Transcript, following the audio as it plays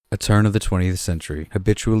A turn of the 20th century,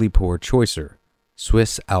 habitually poor choicer,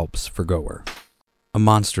 Swiss Alps forgoer. A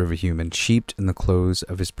monster of a human sheeped in the clothes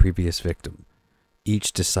of his previous victim,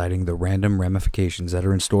 each deciding the random ramifications that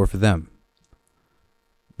are in store for them.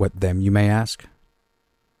 What them, you may ask?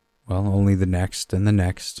 Well, only the next and the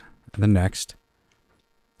next and the next.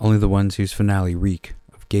 Only the ones whose finale reek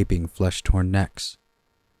of gaping, flesh-torn necks.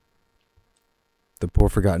 The poor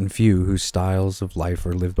forgotten few whose styles of life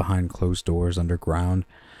are lived behind closed doors underground,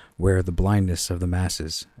 where the blindness of the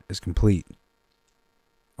masses is complete,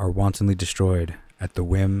 are wantonly destroyed at the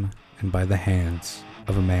whim and by the hands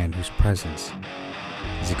of a man whose presence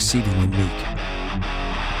is exceedingly meek.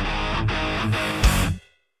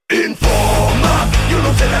 Informer, you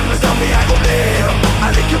know say that was on me, I go live.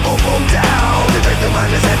 I lick your boom boom down. You take the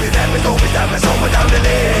mindless heavy, that was always time that's somewhere down to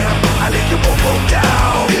live. I lick your boom boom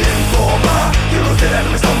down. Informer, you know say that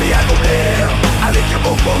was on me, I go live. I lick your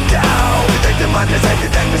boom boom down. You take the mindless heavy,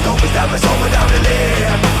 that was always time that's somewhere down to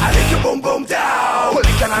live. I lick your boom boom down.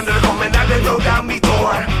 Police under the comment, now they roll down me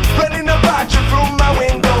door. Running the watcher through my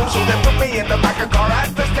window, so they put me in the back of car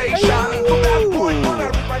at the station. From that point on,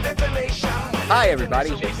 I read my destination. Hi, everybody.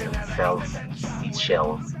 Jason sells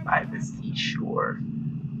seashells by the seashore.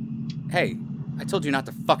 Hey, I told you not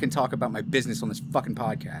to fucking talk about my business on this fucking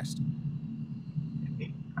podcast.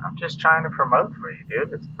 I'm just trying to promote for you,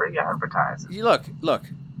 dude. It's free advertising. Look.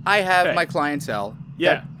 I have Hey. my clientele.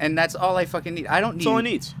 Yeah. And that's all I fucking need. I don't need That's all it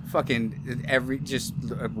needs. fucking just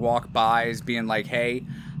walk bys being like, hey,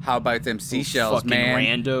 how about them seashells, fucking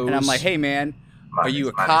man? randos. And I'm like, hey, man, are you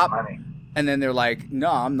a Money's cop? money. And then they're like, no,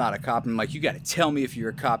 I'm not a cop. And I'm like, you got to tell me if you're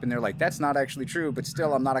a cop. And they're like, that's not actually true, but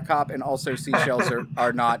still, I'm not a cop. And also, seashells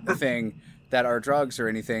are not a thing that are drugs or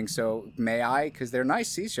anything. So may I? Because they're nice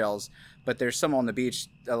seashells, but there's some on the beach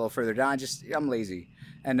a little further down. I'm lazy.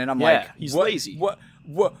 And then I'm Yeah, like, he's what, lazy. What?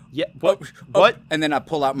 Yeah, Oh, what? oh. What? And then I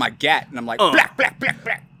pull out my gat, and I'm like, black.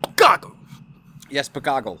 Goggle. Yes,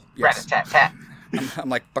 Pagoggle. Yes. Rat-a-tat-tat. I'm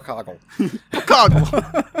like, Pagoggle. Goggle.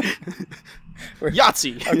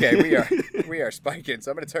 Yahtzee. Okay, we are spiking, so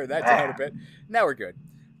I'm going to turn that down a bit. Now we're good.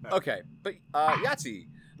 Okay, but Yahtzee.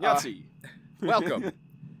 Yahtzee. Welcome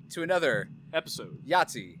to another Episode.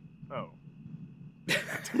 Yahtzee. Oh.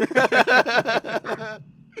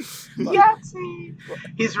 Yahtzee.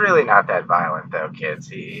 He's really not that violent, though, kids.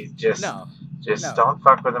 He just No. don't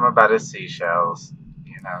fuck with him about his seashells.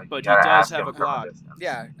 You know, But you he gotta does ask have him a from Glock. distance.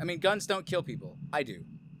 Yeah, I mean, guns don't kill people. I do.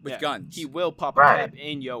 With Yeah, guns. He will pop a Right. cap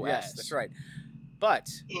in your Yes, ass. that's right. But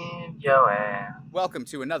In your ass. welcome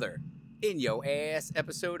to another In Yo Ass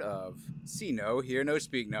episode of See No, Hear No,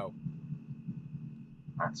 Speak No.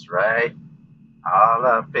 That's right. All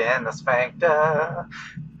up in the sphincter.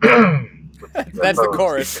 That's the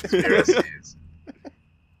chorus. Conspiracies.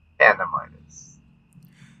 And the Midas.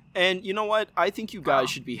 And you know what? I think you guys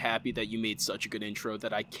should be happy that you made such a good intro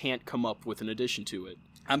that I can't come up with an addition to it.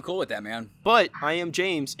 I'm cool with that, man. But I am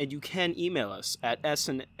James, and you can email us at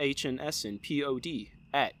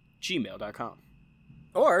snhnsnpod@gmail.com.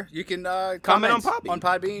 Or you can Comment on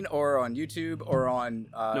Podbean or on YouTube or on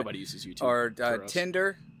Nobody uses YouTube. or for us.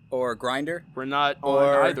 Tinder or Grindr. We're not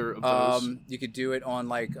Or on either of those. you could do it on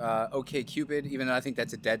like OkCupid, even though I think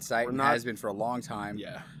that's a dead site We're and not- has been for a long time.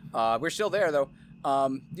 Yeah. We're still there though.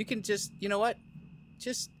 You can just, you know what?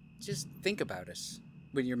 Just think about us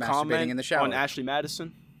when you're masturbating Comment in the shower. on Ashley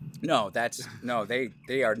Madison. No,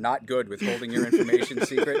 they are not good with holding your information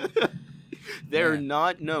secret. They're Yeah.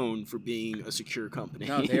 not known for being a secure company.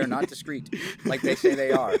 No, they are not discreet like they say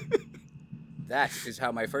they are. That is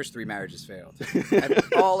how my first 3 marriages failed.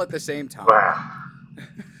 All at the same time. Wow.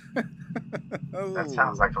 Oh. That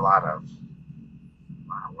sounds like a lot of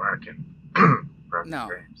work and broken No.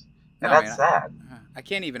 dreams. No, And that's man, sad. I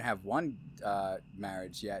can't even have one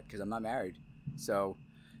marriage yet because I'm not married. So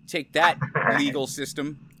take that, legal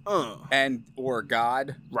system and or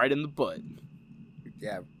God. Right in the butt.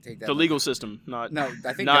 Yeah, take that. The legal system, not No,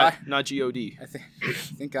 I think not God, not God. I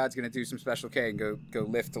think God's gonna do some special K and go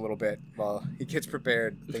lift a little bit while he gets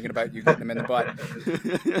prepared, thinking about you getting him in the butt.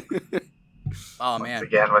 Oh man, Once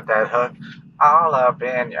again with that hook. All up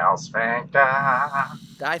in your sphincter.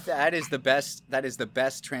 that is the best. That is the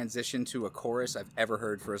best transition to a chorus I've ever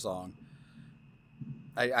heard for a song.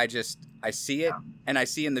 I see it, and I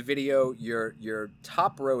see in the video your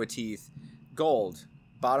top row of teeth, gold,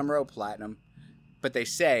 bottom row platinum, but they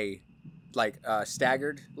say like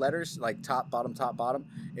staggered letters, like top bottom.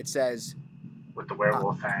 It says With the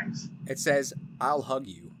werewolf fangs. I'll hug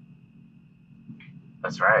you.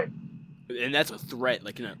 That's right. And that's a threat,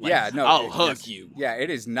 like, Yeah, no, I'll it- hug yes. you. Yeah, it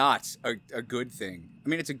is not a good thing. I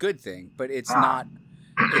mean, it's a good thing, but it's Ah. not.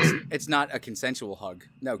 it's not a consensual hug.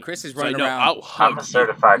 No, Chris is It's like, running no, around. I'll hug I'm a you.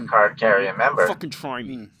 certified card carrying member. Fucking try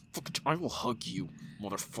me. I will hug you,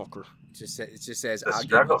 motherfucker. It just says The I'll give you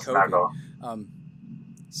struggle COVID. snuggle.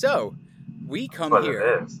 So we That's come what here.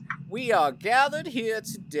 it is. We are gathered here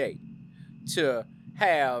today to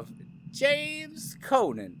have James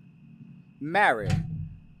Conan married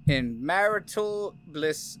in marital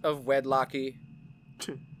bliss of wedlocky.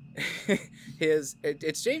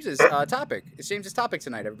 It's James's topic. It's James's topic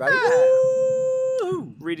tonight, everybody.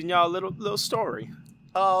 Woo! Reading y'all a little story.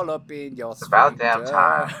 All up in your It's about damn sphincter.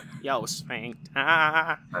 time. Yo, spanked.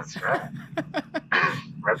 That's right.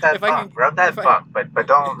 Rub that If I funk. can- Rub that if I- funk, but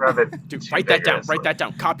don't rub it Dude, too write that down. vigorously. Write that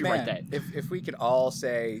down. Copyright Man, that. if we could all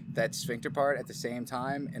say that sphincter part at the same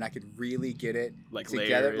time, and I could really get it Like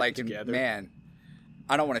together, layer it like together. man,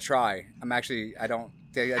 I don't want to try. I don't.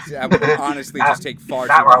 I would honestly just take far too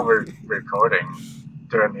Not while long. we're recording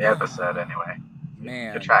during the episode, anyway. Man,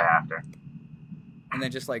 You can try after. and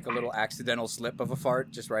then just like a little accidental slip of a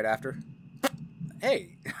fart just right after.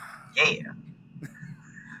 Hey, Yeah.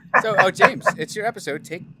 so James, it's your episode.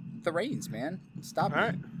 Take the reins, man. Stop. All me.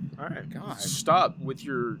 right. All right. God. Stop with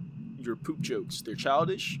your poop jokes. They're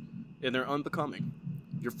childish and they're unbecoming.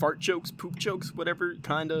 Your fart jokes, poop jokes, whatever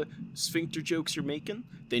kind of sphincter jokes you're making,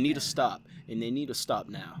 they need to stop. And they need to stop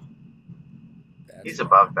now. He's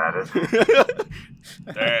above that, isn't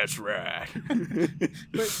he? That's right.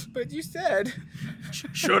 But you said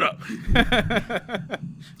Shut up.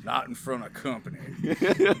 not in front of company.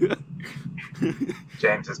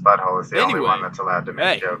 James's butthole is the only Anyway, one that's allowed to make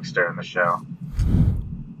hey. jokes during the show.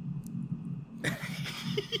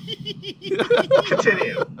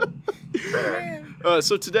 Continue. Fair.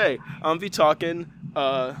 So today, I'm be talking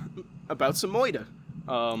about some moida.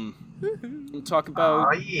 We'll talk about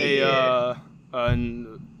Oh, yeah. a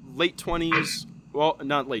late 20s, well,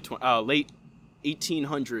 not late 20s, late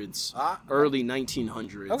 1800s, early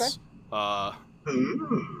 1900s. Okay.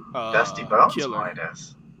 Ooh. Dusty Bones killer.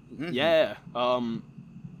 Midas. Mhm. Yeah.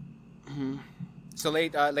 So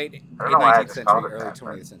late I don't know why I 19th just called century, it early that,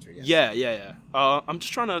 20th century. Yes. Yeah. I'm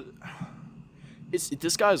just trying to.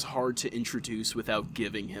 This guy's hard to introduce without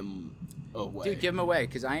giving him away. Dude, give him away,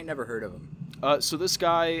 because I ain't never heard of him. So this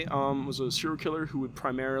guy was a serial killer who would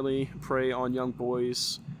primarily prey on young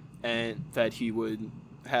boys, and that he would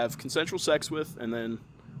have consensual sex with and then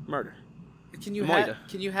murder. Can you Moida.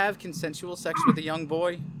 have consensual sex with a young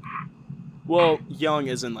boy? Well, young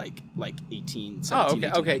as in like 18, 17, Oh,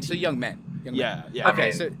 18, okay. 19. So young men. Young men. Yeah. Okay,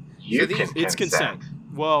 mean, so You these- can It's consent.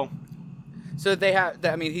 Well, so they have.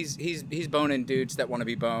 I mean, he's boning dudes that want to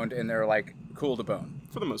be boned, and they're like cool to bone.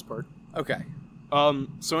 for the most part. Okay.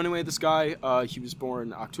 So anyway, this guy, he was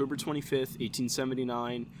born October 25th,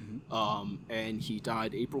 1879, and he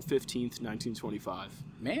died April 15th, 1925.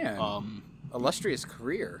 Man, illustrious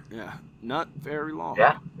career. Yeah, not very long.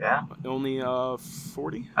 Yeah. Only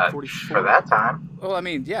 40, 44. For that time. Well, I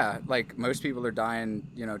mean, yeah, like most people are dying,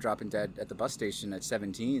 dropping dead at the bus station at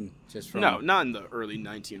 17, just from. No, not in the early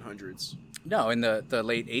 1900s. No, in the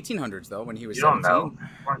late 1800s though, when he was You don't 17. know.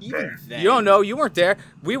 Weren't Even there. then. You don't know. You weren't there.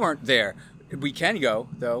 We weren't there. We can go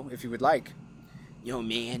though, if you would like. Yo,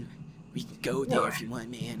 man, we can go there if you want,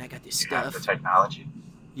 man. I got this You have the technology.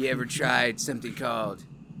 You ever tried something called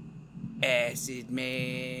acid,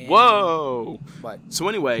 man? Whoa! What? So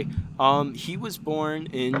anyway, he was born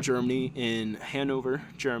in Germany, in Hanover,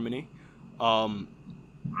 Germany.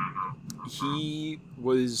 He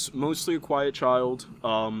was mostly a quiet child.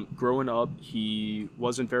 Growing up, he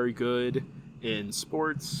wasn't very good in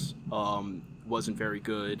sports. Wasn't very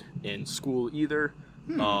good in school either.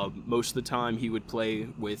 Most of the time, he would play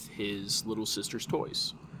with his little sister's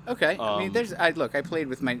toys. Okay. I mean, Um, I played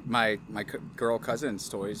with my girl cousin's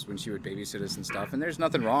toys when she would babysit us and stuff, and there's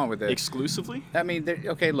nothing wrong with it. Exclusively? I mean,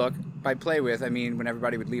 okay, look, by play with, I mean when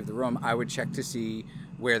everybody would leave the room, I would check to see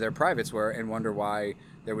where their privates were and wonder why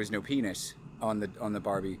there was no penis on the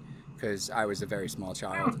Barbie, because I was a very small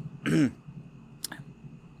child.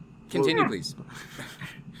 Continue, please.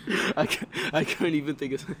 I couldn't even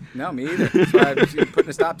think of. No, me either. That's why I'm putting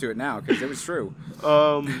a stop to it now, because it was true.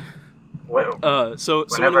 So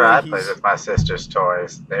Whenever anyway, I played with my sister's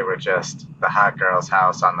toys, they were just the hot girl's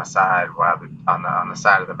house on the side, while on the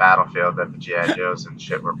side of the battlefield that the GI Joes and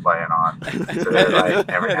shit were playing on. So they like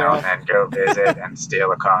every now and then go visit and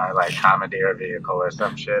steal a car, like commandeer a vehicle or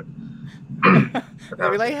some shit. They'd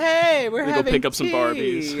be like, "Hey, we're We go having pick up some tea,"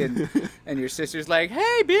 Barbies. and your sister's like,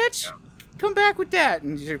 "Hey, bitch, come back with that."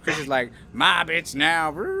 And Chris is like, "My bitch now,"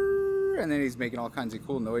 and then he's making all kinds of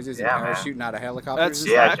cool noises Yeah, and man. parachuting out of helicopters. That's and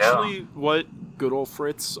stuff. Yeah, Joe. actually what good old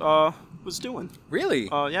Fritz was doing. Really?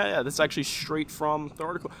 Yeah, that's actually straight from the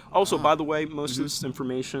article. Also, by the way, most of this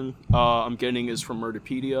information I'm getting is from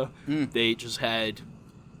Murderpedia. They just had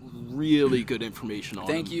really good information on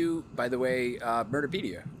Thank him. you, by the way,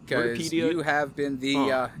 Murderpedia, because Murderpedia? you have been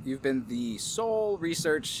the you've been the sole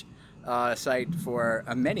research site for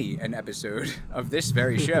many an episode of this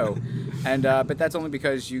very show, and but that's only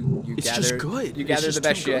because you It's gather just good. you It's gather just the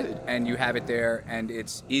best too shit good. and you have it there, and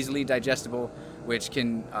it's easily digestible, which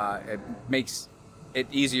can it makes it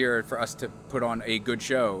easier for us to put on a good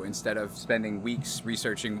show instead of spending weeks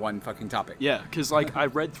researching one fucking topic. Yeah, because like I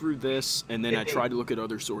read through this and then I tried to look at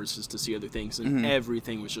other sources to see other things, and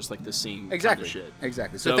everything was just like the same Exactly. kind of shit.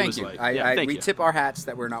 Exactly. So So it thank was you. like- yeah, thank we you. tip our hats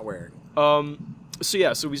that we're not wearing.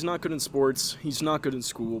 So he's not good in sports. He's not good in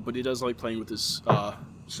school, but he does like playing with his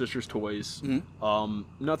sister's toys.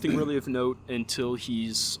 Nothing really of note until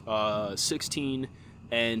he's 16,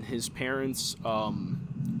 and his parents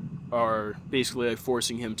are basically like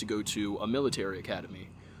forcing him to go to a military academy.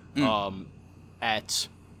 At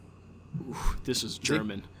this is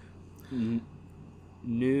German. New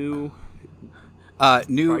New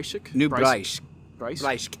Breisk? New Breisk? Breisk. Breisk?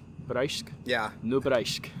 Breisk. Breisk? Yeah.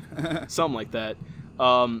 Nubreisk, something like that.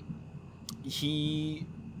 He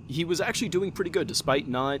was actually doing pretty good despite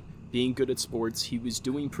not being good at sports. He was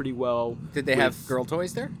doing pretty well. Did they with- have girl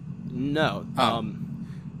toys there? No. Oh.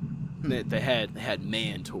 They had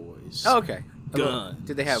man toys. Oh, okay. Guns.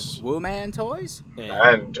 Did they have Woman toys? And-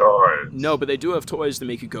 And toys. no, but they do have toys that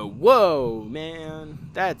make you go, "Whoa, man!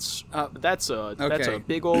 That's a okay.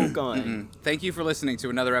 big old gun." Thank you for listening to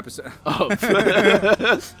another episode.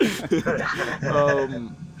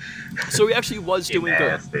 So he actually was doing good.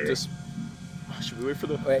 nasty. Just should we wait for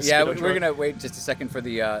the Wait, yeah, mosquito we're truck? gonna wait just a second for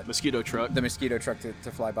the mosquito truck. mosquito truck to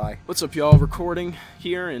fly by. What's up, y'all? Recording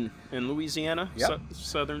here in Louisiana, Yep.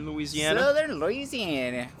 southern Louisiana. Southern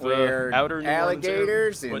Louisiana, The where outer New Orleans area?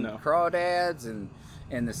 alligators and Well, no. crawdads and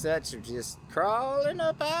the such are just crawling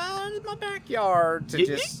up out of my backyard to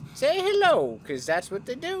Yeah. just say hello, because that's what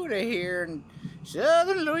they do to here in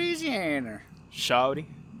Southern Louisiana. Shouty.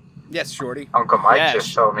 Yes, Shorty. Uncle Mike Yeah,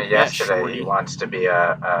 just told me yeah, yesterday shorty. he wants to be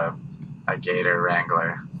a gator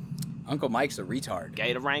wrangler. Uncle Mike's a retard.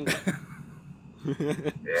 Gator Wrangler.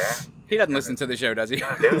 Yeah, He doesn't listen to the show, does he?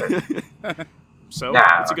 gonna do it. So, Nah,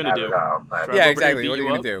 what's he gonna not do? at all, but Drive Yeah, over here exactly. and What are beat you you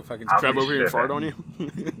gonna up? do? Fucking I'll Drive be over here and sure fart that- on you?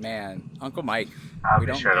 man, Uncle Mike. I'll We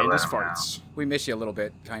be don't- sure to And let his him know. farts. We miss you a little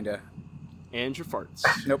bit, kinda. And your farts.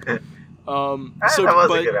 Nope. So, that was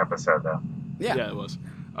but, a good episode, though. Yeah. Yeah, it was.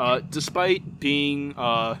 Despite being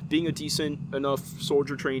a decent enough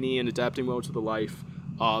soldier trainee and adapting well to the life,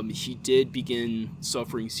 he did begin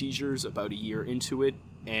suffering seizures about a year into it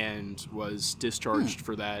and was discharged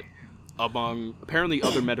for that, among apparently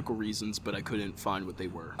other medical reasons, but I couldn't find what they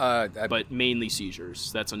were. But mainly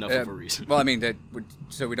seizures. That's enough of a reason. Well, I mean,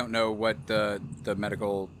 so we don't know what the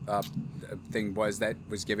medical thing was that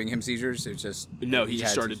was giving him seizures. It's just No, he just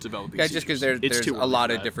had started seizures. developing Yeah, just because seizures. It's there's too a early lot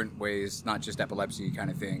for of that. different ways, not just epilepsy kind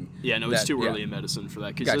of thing. Yeah, no, it's that- too yeah. early in medicine for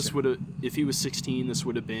that. Because Gotcha. this would have, if he was 16, this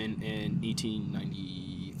would have been in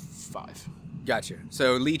 1895. Gotcha.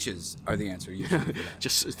 So leeches are the answer usually for that.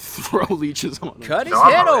 Just throw leeches on him. Cut his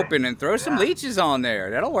Normally. head open and throw some leeches on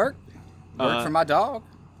there. That'll work. Work for my dog.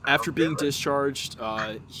 After being discharged,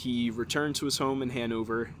 he returned to his home in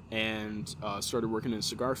Hanover and started working in a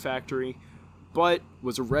cigar factory, but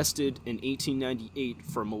was arrested in 1898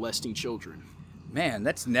 for molesting children. Man,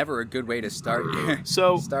 that's never a good way to start.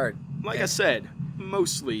 So, start. like I said,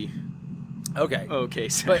 mostly Okay. okay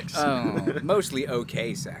But sex. mostly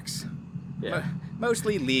okay sex. yeah.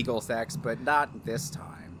 Mostly legal sex, but not this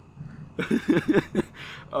time.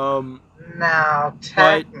 Now,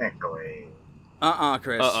 technically,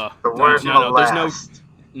 Chris. the word no, there's no. molest.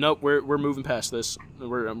 Nope, we're moving past this.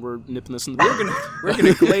 We're nipping this in the bud. We're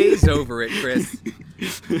gonna glaze over it, Chris.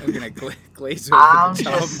 We're gonna glaze over I'm the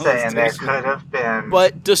child just saying there molestation. could have been.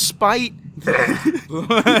 But despite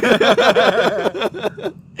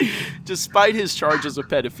despite his charges of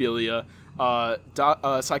pedophilia,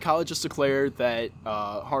 psychologists declared that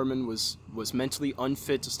Harmon was mentally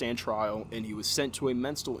unfit to stand trial, and he was sent to a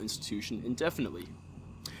mental institution indefinitely.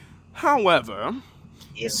 However,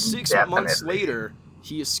 6 months Indefinitely. later,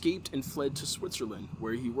 he escaped and fled to Switzerland,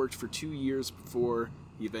 where he worked for 2 years before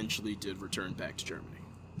he eventually did return back to Germany.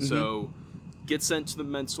 So, gets sent to the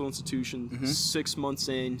mental institution. 6 months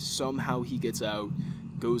in, somehow he gets out,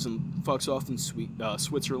 goes and fucks off in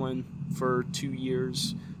Switzerland for 2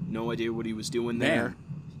 years. No idea what he was doing there.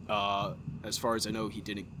 As far as I know, he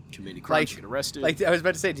didn't commit any crimes to get arrested. Like I was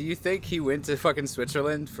about to say, do you think he went to fucking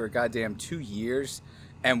Switzerland for goddamn 2 years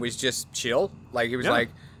and was just chill? Like he was Yeah. like,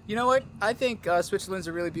 You know what? I think Switzerland's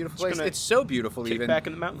a really beautiful place. gonna It's so beautiful, kick even back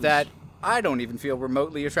in the mountains. that I don't even feel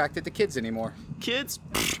remotely attracted to kids anymore. Kids?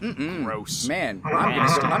 Gross. Man,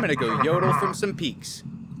 I'm gonna go yodel from some peaks.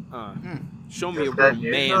 Show me a Does that real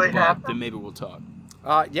usually man bub, happen? then maybe we'll talk.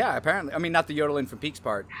 Yeah, apparently. I mean, not the yodeling from peaks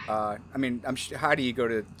part. I mean, how do you go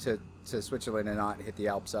to Switzerland and not hit the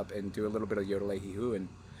Alps up and do a little bit of yodel-hee-hoo?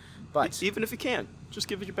 But Even if you can, just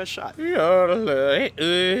give it your best shot.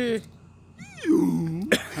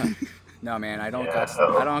 No, man, I don't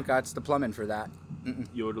Yeah. got the plumbing for that.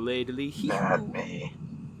 Yodeladely. Not me.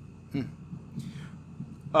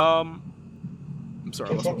 I'm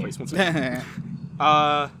sorry, I lost my place. One second.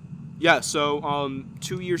 Yeah, so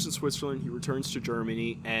 2 years in Switzerland, he returns to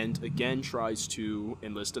Germany and again tries to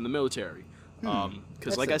enlist in the military.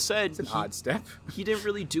 Because, like I said, It's an odd step. he didn't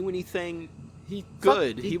really do anything He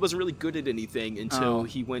good. He wasn't really good at anything until Oh.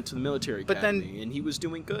 he went to the military But then- academy, and he was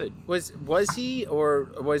doing good. Was he, or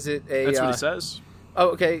was it a? That's what he says.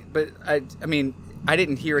 Oh, okay, but I mean, I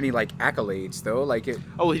didn't hear any like accolades though, like it.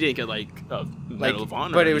 Oh, well, he didn't get like a Like, Medal of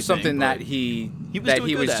Honor, but or it was anything, something but that he was that doing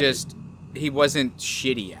he good was at it. just he wasn't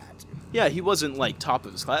shitty at. yeah, he wasn't like top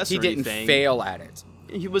of his class. He or didn't anything. fail at it.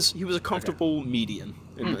 He was a comfortable median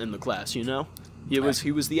in the class. You know, he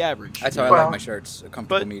was the average. That's how I Well, like my shirts, a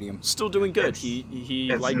comfortable but medium. still doing good. It's- He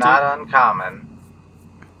It's liked not uncommon.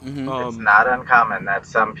 Mhm. it. It's not uncommon that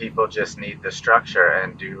some people just need the structure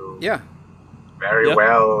and do Yeah, very Yeah.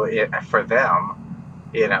 well for them.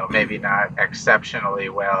 You know, maybe not exceptionally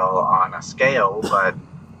well on a scale, but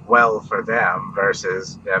well for them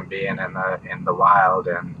versus them being in the wild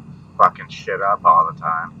and fucking shit up all the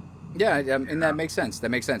time. yeah, and that makes sense. That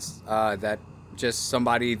makes sense. That just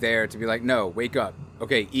somebody there to be like, no, wake up.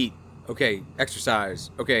 Okay, eat. Okay, exercise.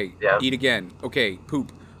 Okay, Yep. eat again. Okay,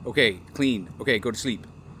 poop. Okay, clean. Okay, go to sleep.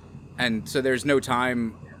 And so there's no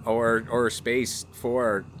time or space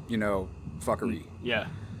for fuckery. Yeah.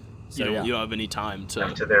 So, you yeah. don't have any time to.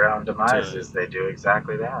 And to their own demises, they do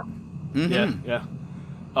exactly that. Mhm. Yeah.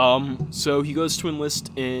 So he goes to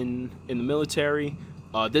enlist in the military.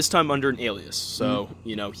 This time under an alias, so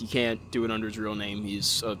he can't do it under his real name.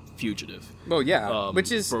 He's a fugitive. Well, yeah,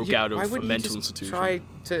 which is broke out of why a wouldn't mental you just institution. try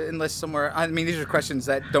to enlist somewhere? I mean, these are questions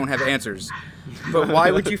that don't have answers. But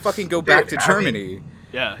why would you fucking go back to Dude, I mean- Germany?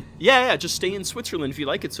 Yeah. Just stay in Switzerland if you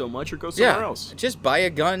like it so much, or go somewhere Yeah, else. just buy a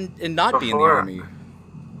gun and not be in the Before- army.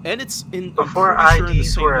 And it's in Before I'm pretty sure in the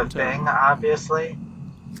IDs same were a hometown. thing, obviously,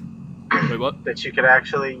 Wait, what? that you could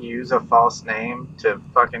actually use a false name to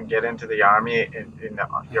fucking get into the army in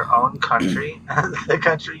your own country, the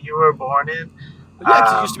country you were born in. Yeah,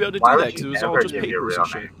 'cause you used to be able to why do would that, 'cause you it was all never just give your papers real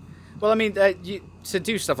and shit. name? Well, I mean, to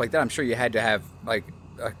do stuff like that, I'm sure you had to have like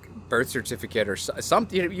a birth certificate or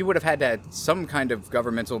something. You would have had to have some kind of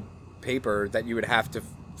governmental paper that you would have to,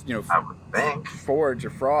 I would think. forge or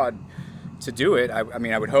fraud to do it. I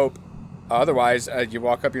mean, I would hope. Otherwise, you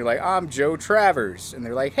walk up, you're like, I'm Joe Travers. And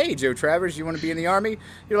they're like, hey, Joe Travers, you want to be in the army?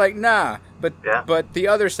 You're like, nah. Yeah. But the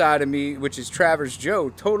other side of me, which is Travers Joe,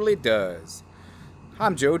 totally does.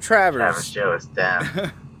 I'm Joe Travers. Travis Joe is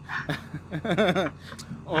dead.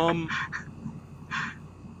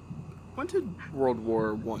 When did World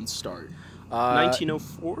War I start?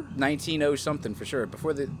 1904? 1904. something for sure.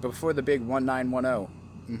 Before the big 1910.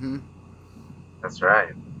 Mm-hmm. That's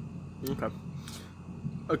right. Okay.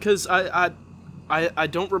 Because I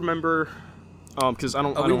don't remember. Because I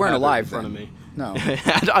don't. Oh, I we don't weren't have it alive in front then. of me. No.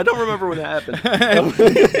 I don't remember when that happened.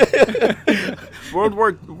 World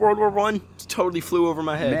War One totally flew over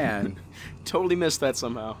my head. Man. Totally missed that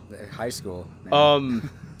somehow. High school. Man.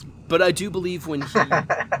 But I do believe when he,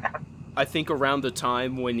 I think around the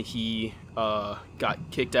time when he got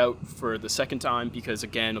kicked out for the second time, because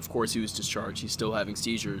again, of course, he was discharged. He's still having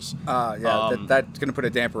seizures. Yeah, that's gonna put a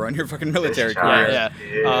damper on your fucking military career. Yeah.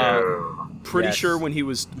 Ew. Pretty Yes. sure when he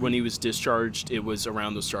was discharged, it was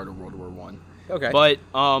around the start of World War One. Okay. But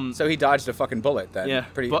So he dodged a fucking bullet then. Yeah,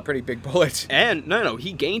 but- Pretty big bullet. and no,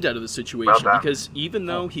 he gained out of the situation Well done. because even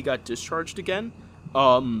though he got discharged again,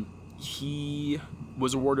 he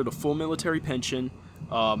was awarded a full military pension.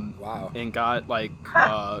 Wow. And got like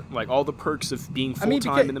all the perks of being full time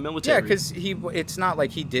because- in the military. Yeah, because it's not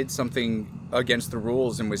like he did something against the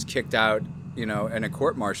rules and was kicked out, in a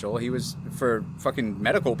court martial. He was, for fucking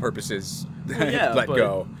medical purposes, Well, yeah, let but-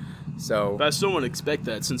 go. So But I still wouldn't expect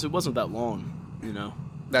that since it wasn't that long,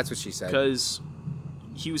 that's what she said. because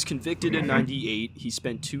he was convicted in '98. He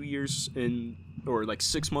spent 2 years or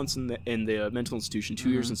 6 months in the mental institution, 2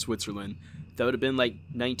 years in Switzerland. That would have been like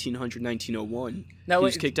 1900, 1901. Now, he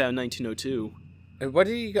was wait- kicked out in 1902. What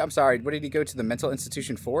did he? I'm sorry. What did he go to the mental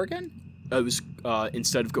institution for again? It was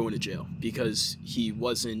instead of going to jail because he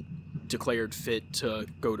wasn't declared fit to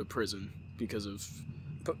go to prison because of.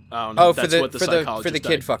 But- I don't know. Oh, That's what the for psychologist the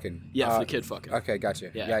kid died. fucking. Yeah, for the kid fucking. Okay,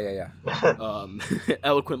 gotcha. Yeah. Yeah.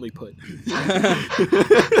 Eloquently put.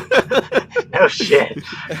 No shit.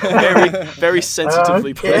 Very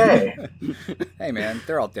sensitively Okay. Hey, man,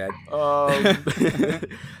 they're all dead. put.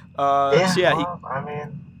 So yeah, well, I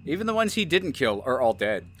mean, Even the ones he didn't kill are all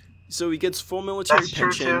dead. he gets full military that's true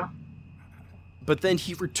pension, too. but then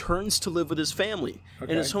he returns to live with his family in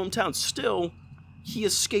his hometown. Still, he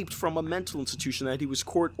escaped from a mental institution that he was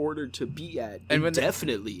court ordered to be at And when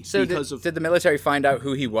indefinitely So because of did the military find out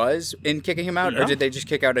who he was in kicking him out, No. or did they just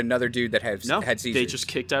kick out another dude that had seizures? they just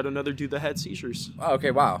kicked out another dude that had seizures. Oh,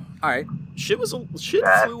 okay, wow. All right. Shit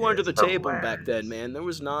That flew under the is table back hilarious. then, man. There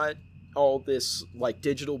was not all this like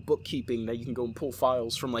digital bookkeeping that you can go and pull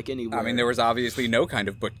files from like anywhere. I mean, there was obviously no kind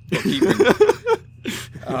of bookkeeping.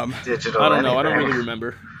 Digital. I don't know. I don't anything. really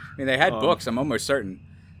remember. I mean, they had books. I'm almost certain.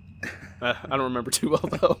 I don't remember too well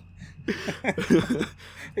though.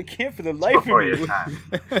 I can't for the life Before your time.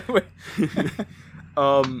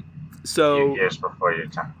 So Few years before your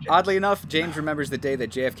time. James. Oddly enough, James remembers the day that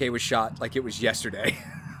JFK was shot like it was yesterday.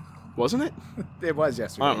 wasn't it? It was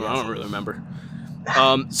yesterday. I don't really remember.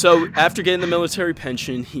 So after getting the military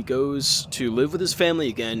pension, he goes to live with his family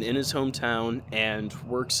again in his hometown and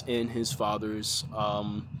works in his father's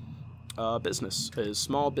business, his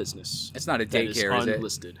small business. It's not a that is daycare, is it?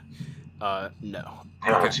 unlisted. No.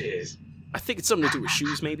 Oh Okay. jeez. I think it's something to do with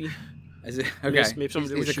shoes, maybe. Is it? Maybe Okay. maybe something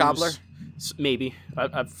to do He's with a cobbler? shoes. Maybe.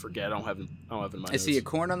 I forget. I don't have it in my Is he a notes.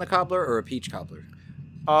 corn on the cobbler or a peach cobbler?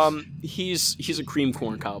 He's a cream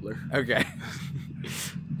corn cobbler. Okay.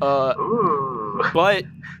 Ooh. But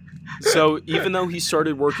so even though he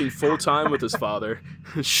started working full time with his father,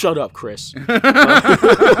 shut up, Chris.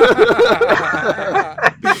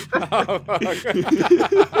 Oh, fuck.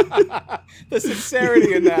 The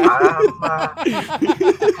sincerity in that.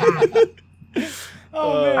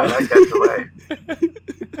 Oh, I man. like that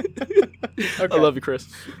delay. I love you, Chris.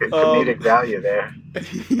 Good comedic value there.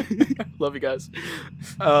 Love you guys.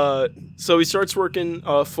 So he starts working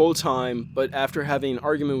full time, but after having an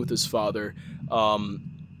argument with his father,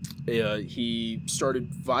 he started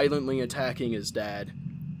violently attacking his dad,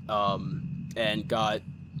 and got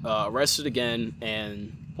arrested again,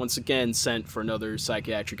 and once again sent for another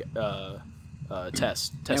psychiatric test. Man,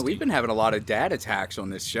 Testing. we've been having a lot of dad attacks on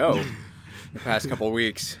this show the past couple of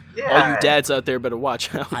weeks. Yeah. All you dads out there better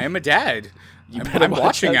watch out. I am a dad. better I'm watch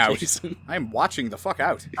watching out, out. Jason. I'm watching the fuck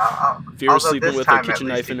out. If you were Although sleeping this with time, a kitchen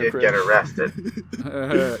at knife least in he your did crib. get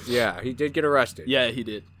arrested. Yeah, he did get arrested. Yeah, he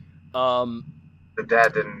did. The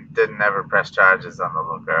dad didn't ever press charges on the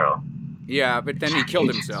little girl. Yeah, but then he killed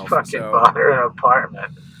He just himself. fucking So bought her an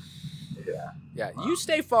apartment. Yeah. yeah, you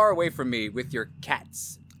stay far away from me with your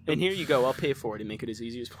cats. And here you go. I'll pay for it and make it as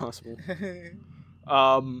easy as possible.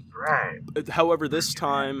 Right. However, this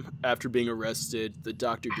time, after being arrested, the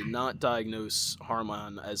doctor did not diagnose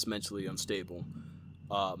Harmon as mentally unstable.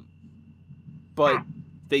 But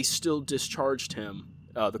they still discharged him.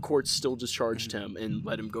 The court still discharged him and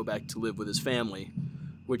let him go back to live with his family,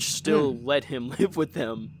 which still let him live with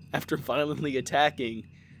them after violently attacking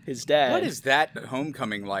his dad. What is that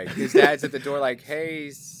homecoming like? His dad's at the door like, hey,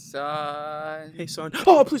 son. Hey, son.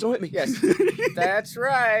 Oh, please don't hit me. Yes, that's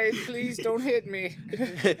right. Please don't hit me.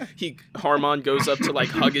 Harmon goes up to like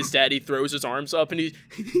hug his dad. He throws his arms up and he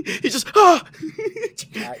just ah. His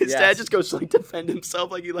dad yes. just goes to like defend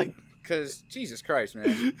himself like he like. Because Jesus Christ,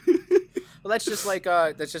 man. Well, that's just like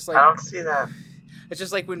I don't see that. it's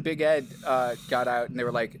just like when Big Ed got out and they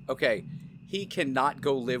were like, okay, he cannot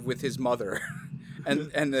go live with his mother.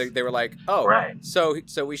 And they were like, oh, Right. so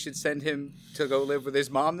we should send him to go live with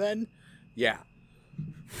his mom then? Yeah.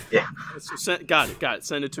 Yeah. Got it.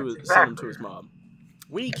 Send it to his, That's send him exactly to his mom.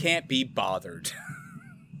 We can't be bothered.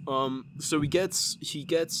 So he gets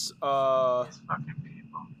These fucking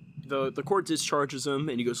people. the court discharges him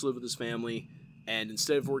and he goes to live with his family. And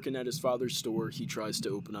instead of working at his father's store, he tries to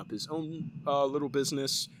open up his own little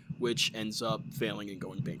business, which ends up failing and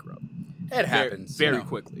going bankrupt. It happens. very you know.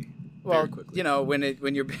 quickly. Well, very quickly. you know,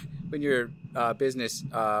 when your business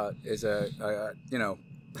is a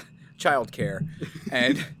child care,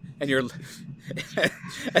 and you're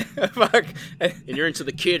fuck, And you're into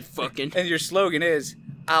the kid fucking. and your slogan is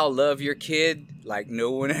 "I'll love your kid like no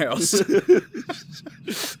one else."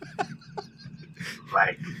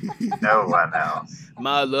 Like no one else.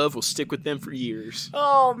 My love will stick with them for years.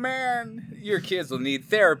 Oh man, your kids will need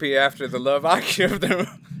therapy after the love I give them.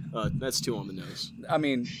 That's two on the nose. I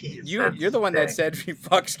mean, Jeez, you're the one that that's said he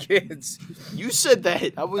fucks kids. You said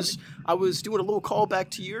that. I was doing a little callback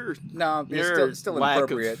to your. No, Your it's still lack of-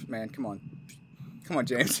 inappropriate, man. Come on. Come on,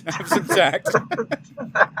 James. Have some tact.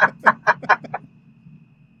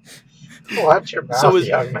 Watch your mouth, So is-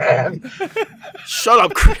 young man. Shut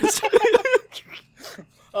up, Chris.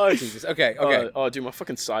 Oh, Jesus. Okay. Oh, dude, my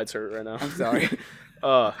fucking sides hurt right now. I'm sorry.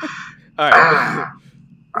 All right.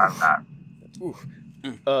 I'm not.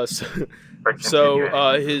 So, But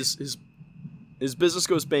continuing. his business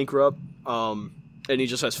goes bankrupt, and he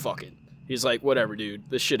just says fuck it. He's like, whatever, dude,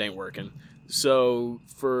 this shit ain't working. So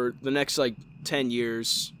for the next like 10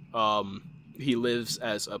 years, he lives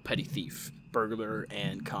as a petty thief, burglar,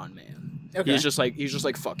 and con man. Okay. He's just like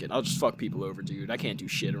fuck it. I'll just fuck people over, dude. I can't do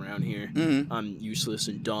shit around here. Mm-hmm. I'm useless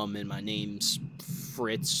and dumb, and my name's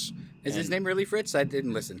Fritz. Is his And name really Fritz? I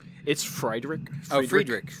didn't listen. It's Friedrich. Oh,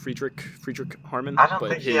 Friedrich Harmon. I don't but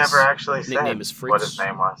think he his ever actually said nickname is Fritz. what his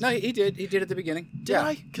name was. No, he did. He did at the beginning. Did yeah.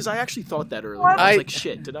 I? Because I actually thought that earlier. What? I was I- like,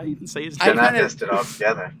 shit, did I even say his I Then name? I kinda- missed it all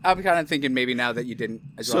together. I'm kind of thinking maybe now that you didn't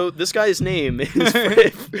as So well. this guy's name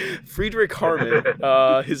is Friedrich Harmon.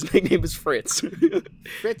 His nickname is Fritz.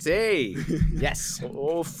 Fritzy. Yes.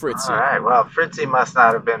 Oh, Fritzy. All right. Well, Fritzy must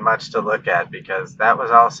not have been much to look at because that was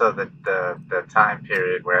also the time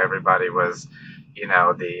period where everybody was, you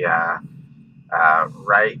know, the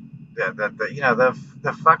right,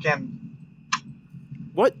 the fucking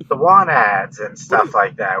What? the want ads and stuff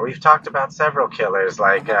like that. We've talked about several killers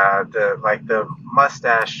like the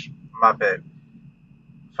mustache Muppet,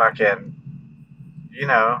 fucking, you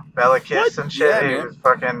know, Bella Kiss What? and shit. Yeah, He man. was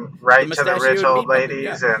fucking right The to the mustachioed rich old meat Muppet,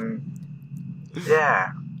 ladies and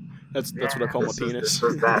yeah. That's what I call my this penis. This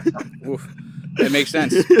was that. Oof. It makes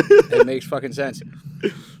sense. It makes fucking sense.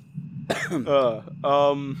 The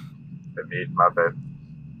meat Muppet.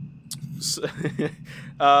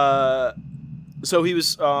 So he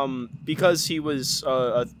was because he was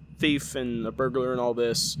a thief and a burglar and all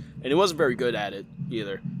this, and he wasn't very good at it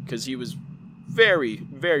either because he was very,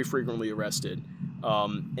 very frequently arrested,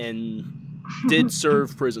 and did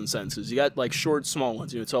serve prison sentences. He got like short, small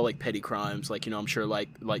ones. You know, it's all like petty crimes, like, you know, I'm sure like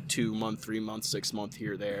 2 month, 3 months, 6 month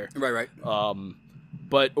here, there. Right.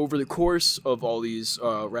 But over the course of all these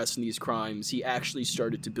arrests and these crimes, he actually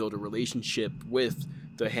started to build a relationship with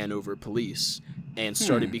the Hanover police and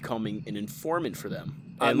started becoming an informant for them.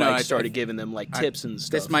 And No, started giving them like tips and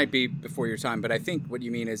stuff. This might be before your time, but I think what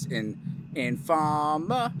you mean is in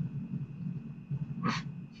Infama.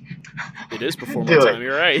 It is before my Do it. time.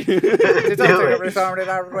 You're right. It's Do all it. every song that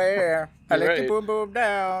I wear. I You're like to right. boom boom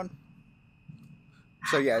down.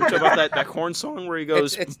 So yeah, Talk about that corn song where he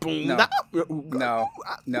goes It's- boom. no.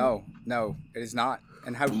 da- no, it is not.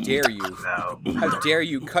 And how dare you? No. How dare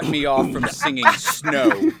you cut me off from singing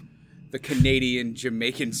Snow, the Canadian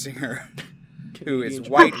Jamaican singer, who is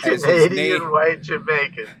white as his Canadian name. white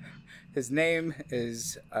Jamaican. His name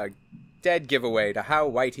is a dead giveaway to how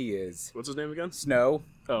white he is. What's his name again? Snow.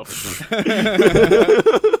 Oh.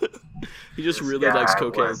 He just really Guy likes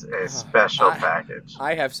cocaine. was a special package.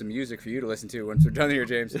 I have some music for you to listen to once we're done here,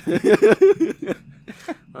 James. I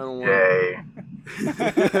don't want. Yay.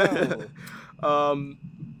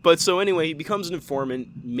 But so anyway, he becomes an informant,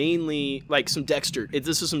 mainly like some Dexter.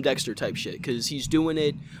 This is some Dexter type shit because he's doing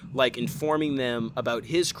it like informing them about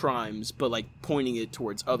his crimes, but like pointing it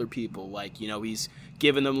towards other people. Like, you know, he's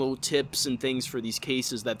giving them little tips and things for these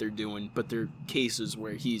cases that they're doing, but they're cases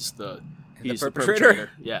where he's the perpetrator?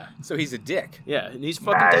 Yeah, So he's a dick. yeah, and he's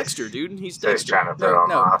fucking Nice. Dexter, dude. He's So he's Dexter. trying to throw him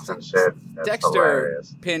No, off and shit. That's Dexter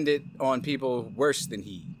hilarious. pinned it on people worse than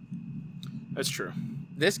he. That's true.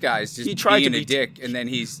 This guy's just He tried being to a be- dick, and then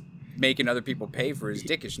he's making other people pay for his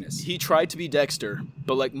dickishness. He tried to be Dexter,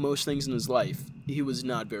 but like most things in his life, he was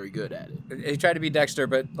not very good at it. He tried to be Dexter,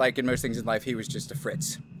 but like in most things in life, he was just a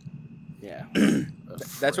Fritz. Yeah.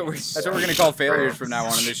 That's what we're gonna call failures from now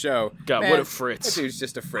on in this show. God, Man, what a Fritz. That dude's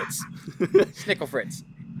just a Fritz. Snickle Fritz.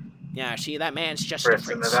 Yeah, see, that man's just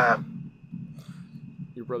Fritzing it up.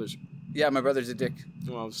 Your brother's. Yeah, my brother's a dick.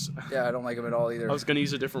 Well, Yeah, I don't like him at all either. I was going to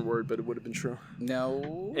use a different word, but it would have been true. No.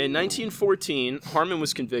 In 1914, Harmon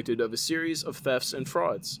was convicted of a series of thefts and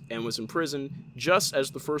frauds and was imprisoned just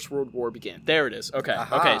as the First World War began. There it is. Okay.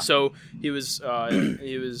 Aha. Okay. So he was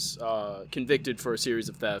convicted for a series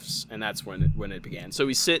of thefts, and that's when it began. So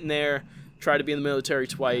he's sitting there, tried to be in the military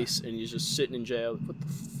twice, and he's just sitting in jail. What the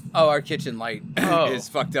Oh, our kitchen light is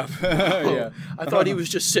fucked up. Yeah. I thought he was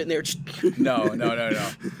just sitting there. No. No,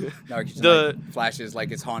 our kitchen The- light flashes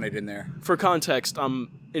like it's haunted in there. For context,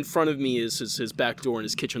 in front of me is his back door, and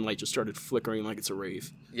his kitchen light just started flickering like it's a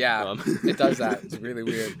rave. Yeah, it does that. It's really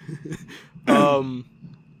weird.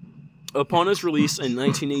 Upon his release in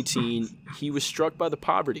 1918, he was struck by the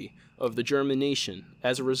poverty of the German nation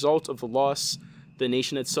as a result of the loss the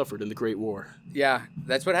nation had suffered in the Great War. Yeah,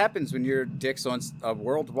 that's what happens when your dick's on a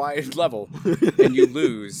worldwide level and you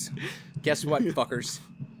lose. Guess what, fuckers?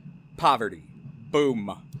 Poverty. Boom.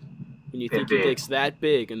 When you think your dick's that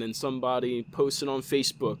big, and then somebody posts it on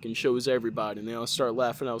Facebook and shows everybody, and they all start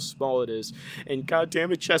laughing how small it is. And God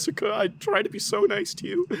damn it, Jessica, I try to be so nice to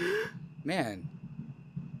you. Man.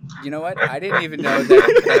 You know what? I didn't even know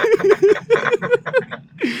that.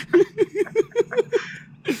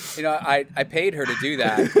 You know, I paid her to do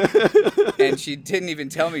that, and she didn't even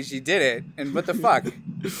tell me she did it. And what the fuck?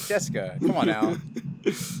 Jessica, come on now.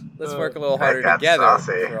 Let's work a little harder together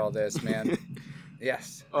saucy. for all this, man.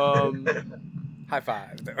 Yes. High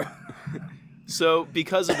five, though. So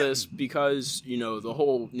because of this, because, you know, the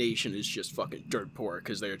whole nation is just fucking dirt poor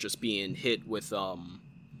because they're just being hit with,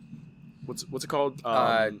 what's it called?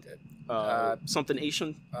 Something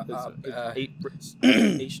Asian? Not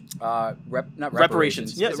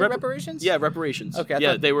reparations. Yeah, reparations? Yeah, reparations. Okay.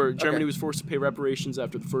 Germany was forced to pay reparations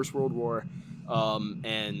after the First World War,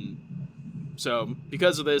 and so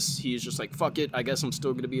because of this, he's just like, fuck it, I guess I'm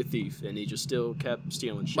still gonna be a thief, and he just still kept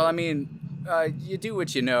stealing shit. Well, I mean, you do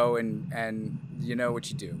what you know, and you know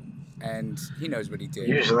what you do, and he knows what he did.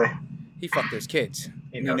 Usually, he fucked those kids.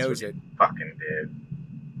 he and he knows what it. he fucking did.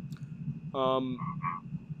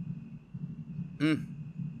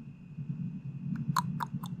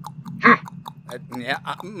 Yeah.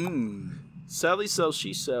 Sally sells,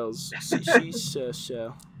 she sells. She sells.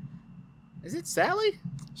 Is it Sally?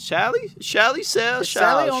 Shally sells. Is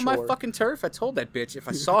Sally on my fucking turf? I told that bitch if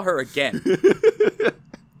I saw her again.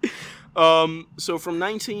 So from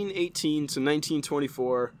 1918 to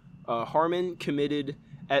 1924, Harmon committed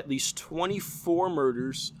at least 24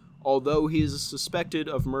 murders, although he is suspected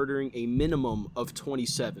of murdering a minimum of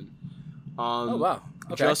 27. Oh, wow.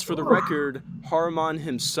 Okay. Just for the record, Harmon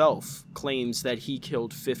himself claims that he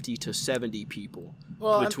killed 50 to 70 people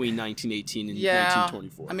between 1918 and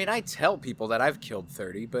 1924. I mean, I tell people that I've killed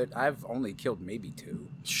 30, but I've only killed maybe 2.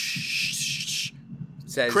 Shh.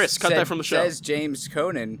 Chris, cut that from the show. Says James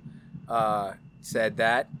Conan said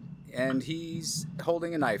that, and he's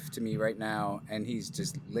holding a knife to me right now, and he's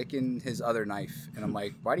just licking his other knife. And I'm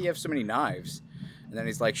like, why do you have so many knives? And then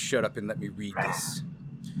he's like, shut up and let me read this.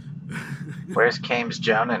 Where's Kames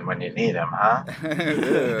Jonan when you need him,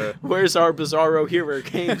 huh? Where's our bizarro hero,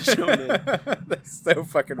 Kames Jonan? That's so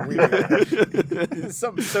fucking weird.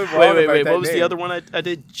 Something so wrong Wait. about that What was name. the other one I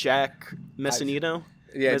did? Jack Messinino?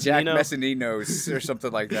 Yeah, Jack Messininos or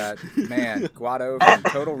something like that. Man, Guado from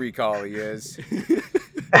Total Recall he is.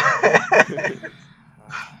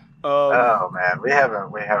 Oh man, we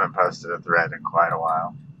haven't posted a thread in quite a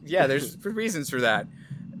while. Yeah, there's reasons for that.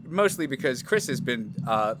 Mostly because Chris has been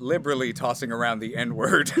liberally tossing around the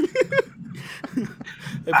N-word.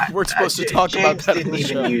 We're supposed to talk about that on didn't the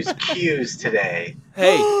even show. use cues today.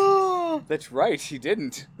 Hey. That's right, he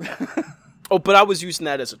didn't. Oh, but I was using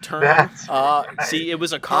that as a term. That's See, it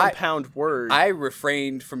was a compound word. I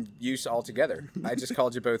refrained from use altogether. I just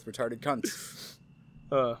called you both retarded cunts.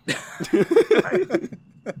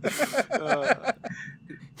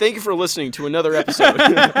 Thank you for listening to another episode.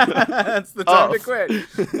 That's the time to quit.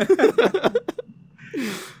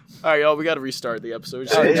 All right, y'all, we got to restart the episode.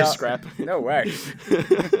 Yeah. Just scrap. No way.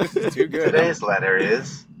 This is too good. Today's letter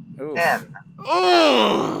is Ooh. N.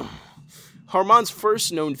 Oh! Harmon's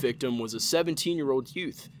first known victim was a 17-year-old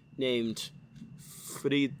youth named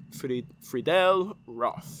Friedel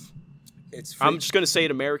Roth. I'm just going to say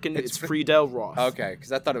it American. It's Friedel Roth. Okay,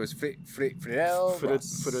 because I thought it was Friedel. Friedel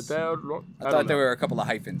Roth. I thought there were a couple of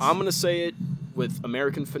hyphens. I'm going to say it with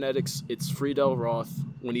American phonetics. It's Friedel Roth.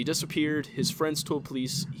 When he disappeared, his friends told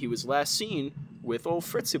police he was last seen with old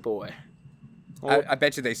Fritzy boy. I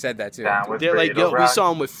bet you they said that too. Down with They're like, Friedel yo, we Rock.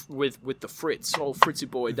 saw him with the Fritz, old Fritzy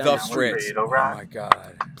boy down The the street. Fritz. Friedel Oh Rock. my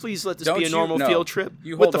god. Please let this Don't be a you- normal no. field trip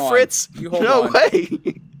You with hold the on. Fritz. You hold no on. way.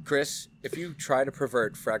 Chris, if you try to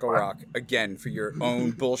pervert Fraggle Rock again for your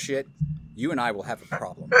own bullshit, you and I will have a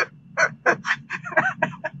problem.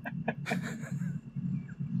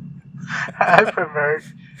 I pervert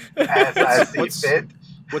as I see What's- fit,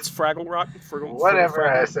 What's Fraggle Rock? whatever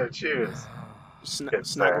I so choose.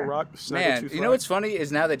 Snaggle Rock? Man, you know what's funny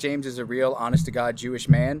is now that James is a real, honest-to-God Jewish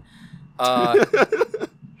man,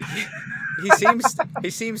 he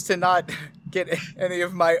seems to not get any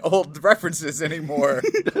of my old references anymore.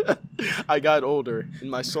 I got older and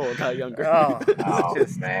my soul got younger. Oh, Oh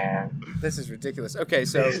man, this is ridiculous. Okay,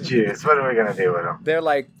 so these Jews. What are we gonna do with them? they're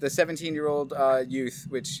like the 17-year-old youth,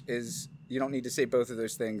 which is, you don't need to say both of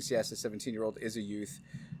those things. Yes, a 17-year-old is a youth,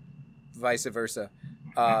 vice versa.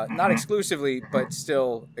 Not exclusively, but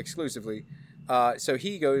still exclusively. So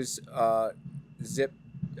he goes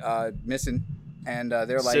missing and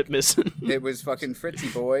they're Zip like, missing. it was fucking Fritzy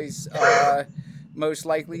boys, most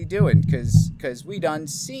likely doing, cause we done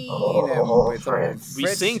seen him with old Fritz. We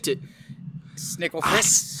synced it. Snickle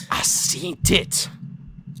Fritz. I seen it.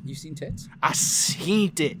 You seen tits? I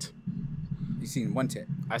seen it. You seen one tit?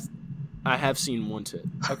 I have seen one tit.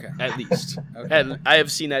 Okay. At least. Okay. I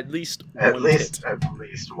have seen at least At one least tit.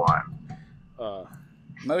 one.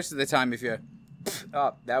 Most of the time, if you,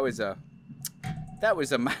 oh, that was a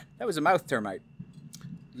mouth termite.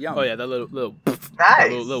 Yum. Oh yeah, that little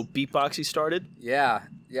Nice. little beatbox he started. Yeah.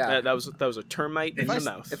 Yeah. That was a termite in the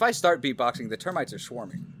mouth. If I start beatboxing, the termites are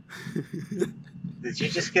swarming. Did you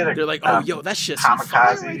just get a? They're like, oh yo, that shit's on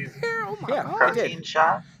fire right kamikaze there. Oh my Yeah, god. I did. protein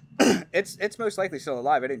shot? It's most likely still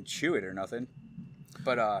alive. I didn't chew it or nothing,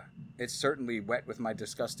 but it's certainly wet with my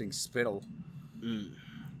disgusting spittle.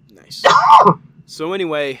 Nice. So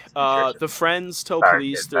anyway, the friends tell Sorry,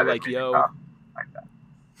 police, kids, they're I didn't like, mean to yo, cough like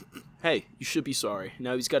that. hey, you should be sorry.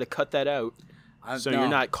 Now he's got to cut that out, so No. you're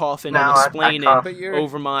not coughing No, and I explaining coughed. But you're,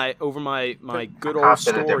 over my good old Coughed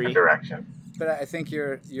in a different story. direction. but I think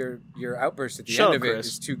your outburst at the Shut end up, of it Chris.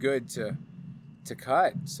 is too good to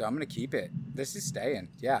cut. So I'm gonna keep it. This is staying.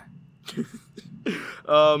 Yeah.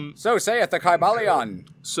 So saith the Kybalion.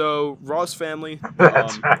 So Ross family,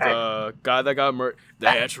 That's right. the guy that got murdered.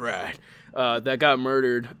 That's right. That got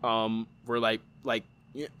murdered. Were like,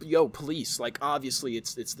 yo, police. Like, obviously,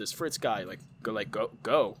 it's this Fritz guy. Like, go,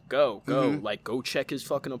 Mhm. like, go check his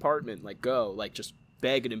fucking apartment. Like, go, like, just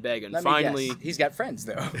begging and begging. Let me Finally, guess. He's got friends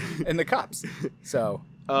though, and the cops. So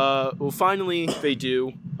well, finally they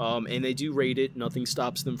do. And they do raid it. Nothing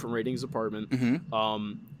stops them from raiding his apartment.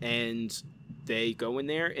 mhm. And they go in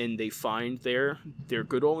there and they find their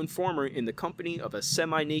good old informer in the company of a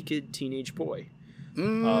semi-naked teenage boy.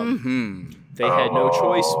 Mhm. They had no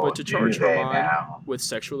choice Oh, but to do charge they Herman now? with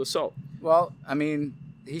sexual assault. Well, I mean,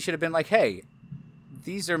 he should have been like, "Hey,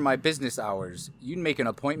 these are my business hours. You make an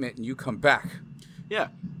appointment and you come back." Yeah,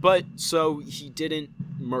 but so he didn't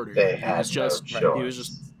murder. They He had was just no he was choice.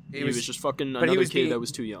 just he was just fucking but he another was kid being- that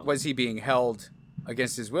was too young. Was he being held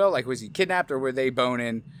against his will? Like, was he kidnapped, or were they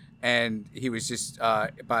boning and he was just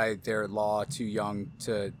by their law too young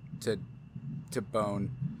to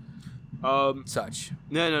bone such?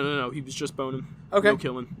 No. He was just boning. Okay. No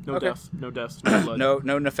killing. No Okay. death. No death. No blood.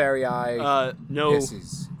 No nefarii. No.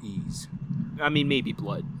 Hisses, ease. I mean, maybe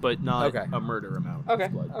blood, but not Okay. a murder amount Okay.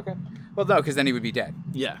 of blood. Okay. Well, no, because then he would be dead,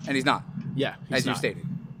 Yeah. and he's not, Yeah. He's as you not, stated.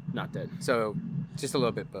 not dead. So, just a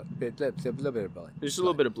little bit, a little bit of blood. There's a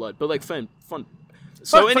little bit of blood, but like fun.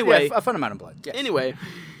 So anyway, a fun amount of blood. Yes. Anyway,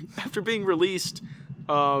 after being released,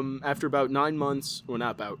 after about 9 months, well,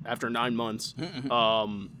 not about, after 9 months,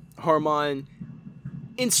 Harmon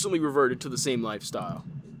instantly reverted to the same lifestyle.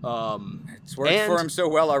 It's worked for him so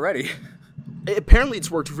well already. Apparently,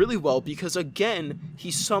 it's worked really well because, again,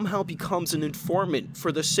 he somehow becomes an informant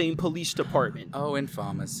for the same police department. Oh,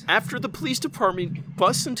 infamous. After the police department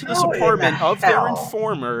busts into this How in apartment the of their hell?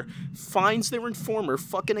 informer, finds their informer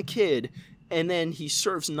fucking a kid, and then he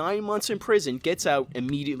serves 9 months in prison, gets out,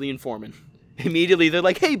 immediately informant. Immediately, they're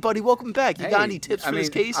like, hey, buddy, welcome back. You got any tips for this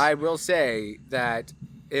case? I will say that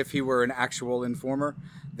if he were an actual informer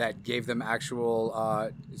that gave them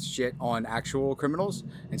actual shit on actual criminals,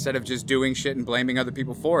 instead of just doing shit and blaming other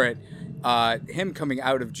people for it, him coming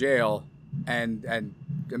out of jail and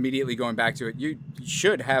immediately going back to it, you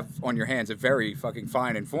should have on your hands a very fucking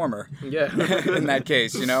fine informer. Yeah. In that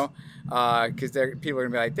case, you know, because people are gonna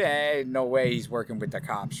be like, "Hey, no way, he's working with the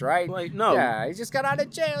cops, right?" Like, no. Yeah, he just got out of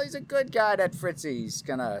jail. He's a good guy. That Fritzy. He's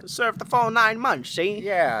gonna. Served the full 9 months, see?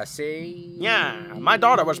 Yeah. See. Yeah, my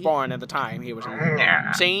daughter was born at the time he was in.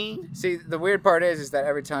 Yeah. See? See, the weird part is that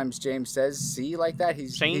every time James says "see" like that,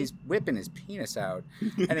 he's See? whipping his penis out,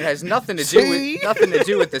 and it has nothing to do See? with nothing to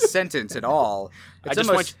do with the sentence at all. I It's just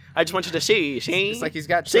almost, want you to see. See? it's like he's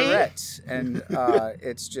got See? Tourette's, and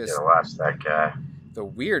it's just Gotta watch that guy, the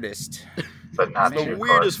weirdest. but not the too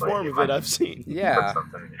weirdest closely. form You of it might I've seen. Put Yeah.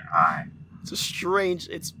 something in your eye. It's a strange.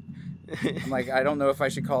 It's. I'm like, I don't know if I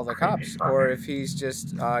should call the cops Creepy or fucker. if he's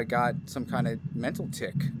just got some kind of mental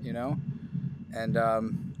tick, you know? And,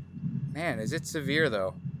 man, is it severe,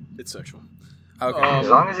 though? It's sexual. Okay. As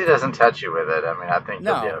long as he doesn't touch you with it, I mean, I think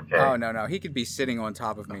no. you'll be okay. Oh, no. He could be sitting on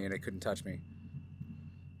top of me and it couldn't touch me.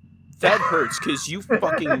 That hurts because you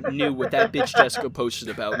fucking knew what that bitch Jessica posted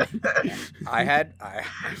about me. I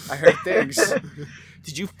heard things.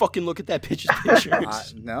 Did you fucking look at that bitch's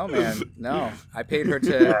pictures? No, man. No. I paid her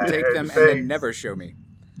to take them and then Thanks. never show me.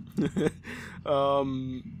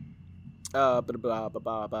 Blah, blah, blah,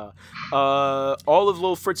 blah, blah. All of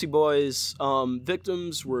Little Fritzy Boy's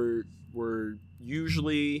victims were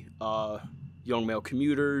usually young male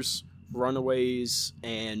commuters runaways,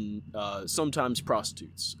 and sometimes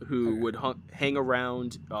prostitutes who would hang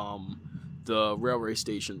around the railway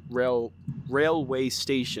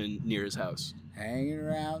station near his house. Hanging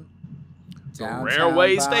around The downtown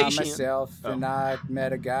railway by station. myself, Oh. and I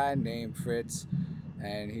met a guy named Fritz,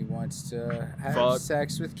 and he wants to have Fuck.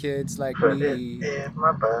 sex with kids like Put it me. in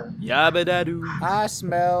my butt. Yabba doo. I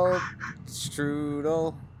smell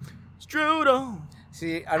strudel. Strudel.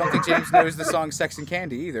 See, I don't think James knows the song Sex and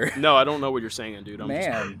Candy either. No, I don't know what you're saying, dude.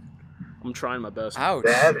 Man, I'm trying my best. ouch.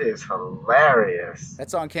 That is hilarious. That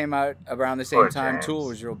song came out around the same Poor time James. Tool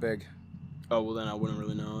was real big. Oh, well, then I wouldn't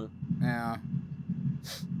really know it. Yeah.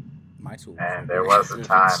 My Tool. And there was a If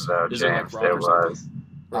time, it's- though, is it like James, rock there or something? was.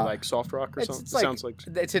 Or Uh, like soft rock or something? It's It like, sounds like...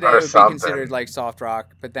 today Or it would be something. considered like soft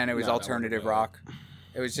rock, but then it was No, that alternative wouldn't rock.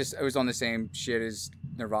 It was on the same shit as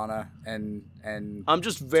Nirvana and I'm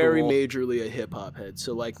just very Tool. majorly a hip-hop head,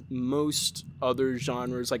 so like most other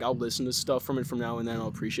genres, like I'll listen to stuff from it from now and then, I'll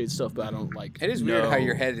appreciate stuff, but I don't like it is weird how know.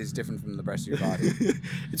 your head is different from the rest of your body.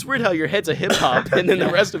 It's weird how your head's a hip-hop and then the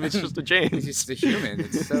rest of it's just a It's James. just a human.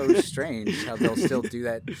 It's so strange how they'll still do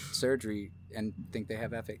that surgery and think they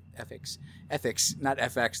have ethics, not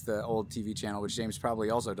FX, the old TV channel, which James probably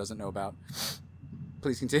also doesn't know about.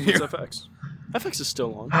 Please continue. It's FX. FX is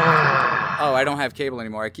still on. Oh, I don't have cable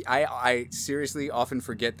anymore. I seriously often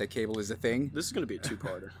forget that cable is a thing This is going to be a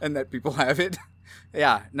two-parter. and that people have it.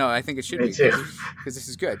 Yeah, no, I think it should Me be too. because this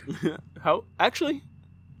is good. How? Actually?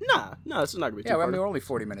 Nah, this is not going to be a Yeah, well, I two-parter. mean, we're only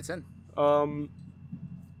 40 minutes in.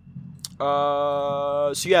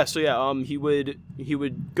 He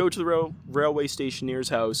would go to the railway station near his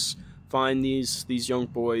house, find these young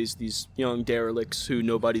boys, these young derelicts who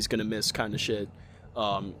nobody's gonna miss, kind of shit,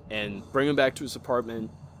 and bring them back to his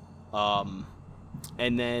apartment, and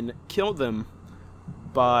then kill them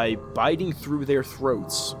by biting through their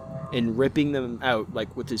throats and ripping them out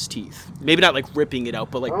like with his teeth. Maybe not like ripping it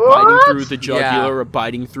out, but like biting What? through the jugular Yeah. or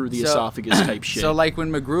biting through the So- esophagus type shit. So, like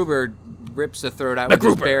when MacGruber rips the throat out with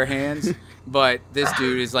his MacGruber. bare hands, but this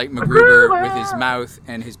dude is like MacGruber with his mouth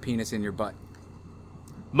and his penis in your butt.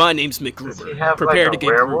 My name's Does he MacGruber. have Prepare like to a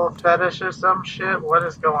get werewolf groomed. fetish or some shit? What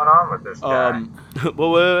is going on with this guy?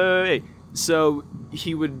 Well, wait. So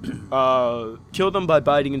he would kill them by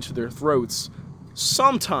biting into their throats,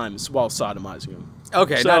 sometimes while sodomizing them.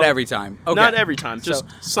 Okay, So- not every time. Okay. Not every time, just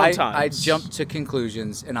sometimes. I jumped to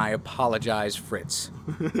conclusions, and I apologize, Fritz.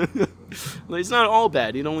 Well, he's not all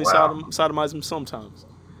bad. He'd only Wow. sodomize them sometimes.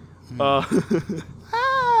 Hmm.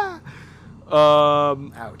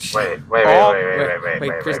 Ouch. Wait,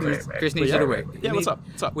 Chris needs you to wait. Yeah, what's up?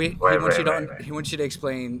 What's up? He Wait. wants you to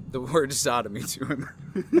explain the word sodomy to him.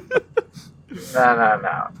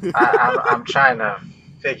 No. I'm trying to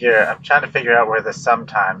figure out where the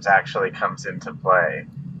sometimes actually comes into play.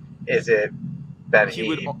 Is it that He he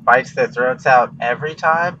would- bites their throats out every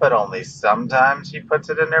time, but only sometimes he puts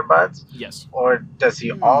it in their butts? Yes. Or does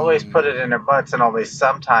he always put it in their butts and only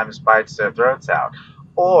sometimes bites their throats out?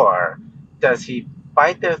 Or does he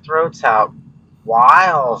bite their throats out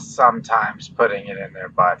while sometimes putting it in their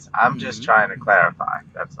butts? I'm just trying to clarify.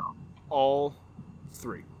 That's all. All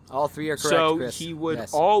three. All three are correct, So Chris. he would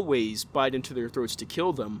Yes. always bite into their throats to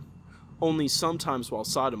kill them, only sometimes while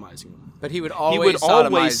sodomizing them. But he would He always would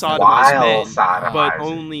always sodomize them. sodomize While men, sodomizing. but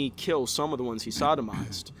only kill some of the ones he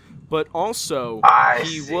sodomized. But also, I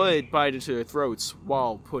he see. would bite into their throats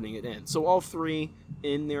while putting it in. So all three,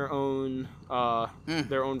 in their own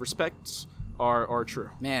respects, are true.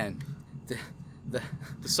 Man, the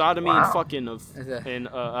The sodomy Wow. and fucking of,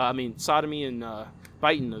 The- sodomy and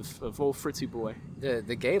biting of old Fritzy boy.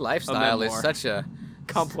 the gay lifestyle is memoir. such a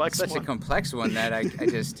Complex such one. a complex one that I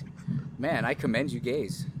just, man, I commend you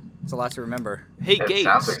gays. It's a lot to remember. Hey, It gays,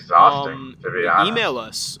 sounds exhausting, to be honest. email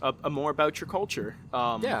us more about your culture.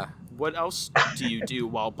 Yeah. What else do you do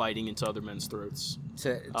while biting into other men's throats?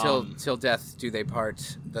 Till death do they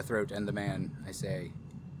part the throat and the man. I say.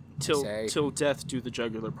 Say. Till death do the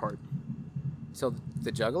jugular part. Till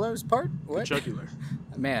the juggalos part? The What? jugular.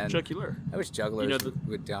 Man, Jugular. I wish jugglers You know the-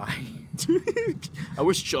 would die. I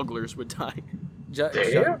wish jugglers would die.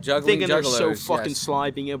 Juggling Thinking they're so juggalos, fucking yes.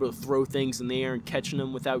 sly, being able to throw things in the air and catching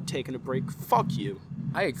them without taking a break. Fuck you.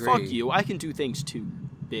 I agree. Fuck you. I can do things too,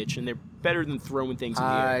 bitch, and they're better than throwing things in the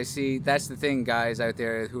air. I see. That's the thing, guys out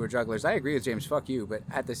there who are jugglers. I agree with James. Fuck you. But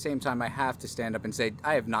at the same time, I have to stand up and say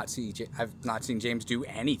I've not seen James do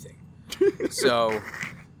anything. So,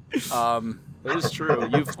 That is true.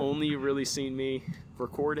 You've only really seen me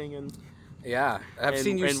recording and yeah, I've And-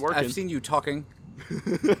 seen you. and working. I've seen you talking.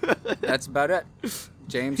 That's about it.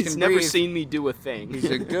 James he's can never breathe. seen me do a thing. He's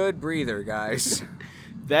a good breather, guys.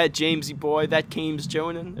 That Jamesy boy, that Kames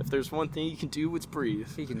Jonan, if there's one thing he can do, it's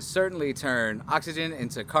breathe. He can certainly turn oxygen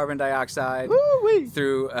into carbon dioxide Woo-wee.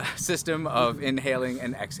 through a system of inhaling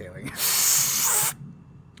and exhaling.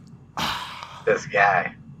 This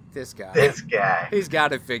guy. This guy. This guy. He's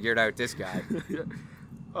got it figured out, this guy.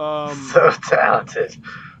 So talented.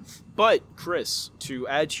 But, Chris, to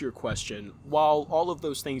add to your question, while all of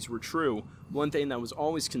those things were true, one thing that was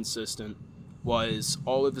always consistent was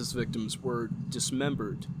all of his victims were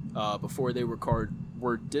dismembered before they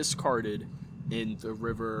were discarded in the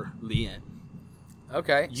River Lien.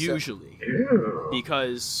 Okay. Usually. Ew.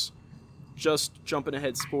 Because, just jumping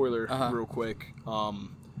ahead, spoiler real quick,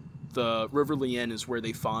 the River Lien is where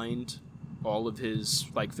they find all of his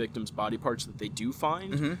victims' body parts that they do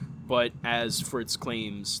find. But as Fritz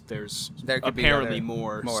claims, there could apparently be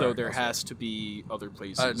more, so there has to be other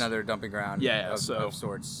places. Another dumping ground of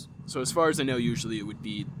sorts. So as far as I know, usually it would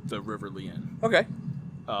be the River Lien. Okay.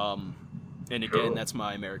 And again, Cool. that's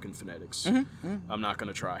my American phonetics. I'm not going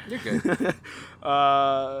to try. You're good.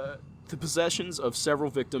 The possessions of several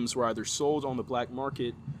victims were either sold on the black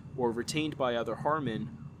market or retained by either Harmon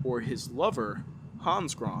or his lover,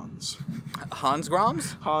 Hans Grons. Hans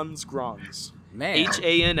Groms? Hans Grons. Man.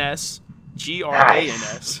 HANSGRANS.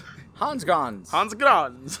 Hans Grons. Hans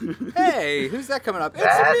Grons. Hey, who's that coming up? It's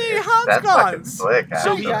That me, is- Hans that's fucking Grons. slick,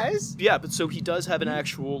 So actually. guys. Yeah, but so he does have an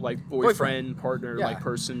actual boyfriend, partner, Yeah.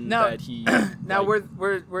 person Now- that he. Now, like-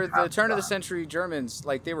 were the Hans turn of the Grons. century Germans,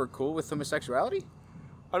 they were cool with homosexuality?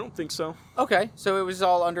 I don't think so. Okay, so it was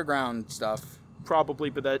all underground stuff. Probably,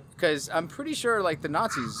 but that. Because I'm pretty sure, the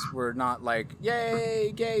Nazis were not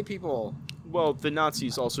yay, gay people. Well, the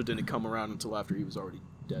Nazis also didn't come around until after he was already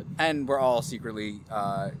dead. And we're all secretly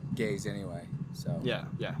gays anyway, so. Yeah.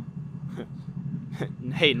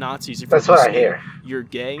 Hey, Nazis! If That's you're what I listening, hear. You're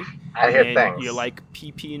gay. I hear and things. You like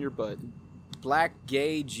pee in your butt. Black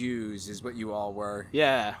gay Jews is what you all were.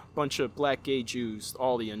 Yeah, bunch of black gay Jews,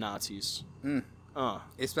 all the Nazis. Mm.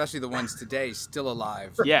 Especially the ones today still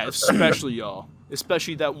alive. Yeah, especially y'all.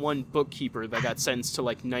 Especially that one bookkeeper that got sentenced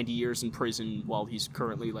to 90 years in prison while he's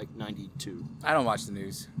currently 92. I don't watch the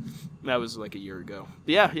news. That was a year ago.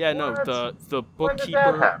 But no, What? the When did that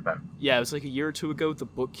bookkeeper. happen? Yeah, it was a year or two ago. The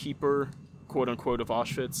bookkeeper, quote unquote, of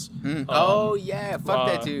Auschwitz. Oh, yeah. Fuck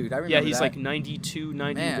that dude. I remember Yeah, he's that. 92,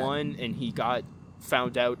 91, and he got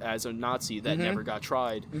found out as a Nazi that never got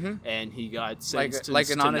tried, and he got sentenced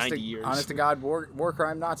an to honest 90 years. honest to God war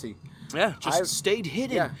crime Nazi. Yeah, just I've- stayed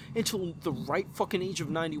hidden yeah. until the right fucking age of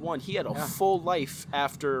 91. He had a full life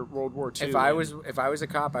after World War II. If I was a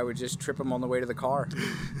cop, I would just trip him on the way to the car.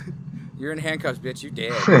 You're in handcuffs, bitch. You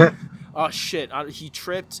dead. Oh shit! He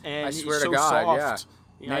tripped, and I swear he's to so God, soft.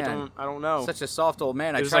 yeah. I don't know. Such a soft old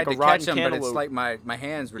man. I It was tried like a to catch rotten him, but it's cantaloupe. like my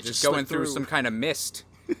hands were It just just going slipped through through. some kind of mist.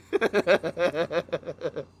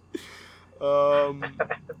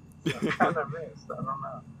 Kind of is, I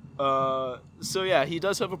don't know. So yeah, he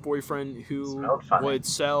does have a boyfriend who Smelled funny. would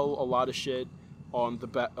sell a lot of shit on the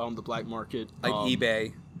black market, Like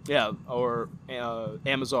eBay. Yeah, or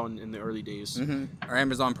Amazon in the early days. Or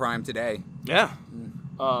Amazon Prime today. Yeah.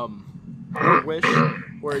 Or Wish,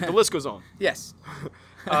 or the list goes on. Yes.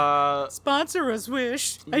 Uh, Sponsor us,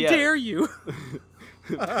 Wish. I Yeah. dare you.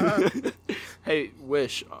 hey,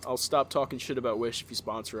 Wish, I'll stop talking shit about Wish if you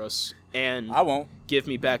sponsor us, and I won't. give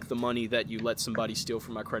me back the money that you let somebody steal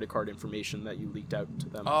from my credit card information that you leaked out to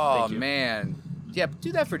them. Oh, Thank you. man. Yeah,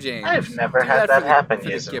 do that for James. I've never Do had for that the- happen for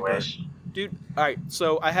the using skipper. Wish. Dude, alright,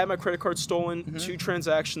 so I had my credit card stolen, Mm-hmm. 2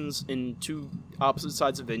 transactions in 2 opposite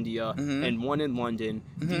sides of India, Mm-hmm. and 1 in London.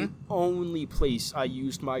 The only place I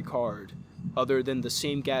used my card, other than the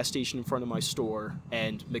same gas station in front of my store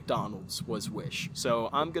and McDonald's, was Wish. So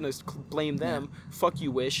I'm gonna blame them. Fuck you,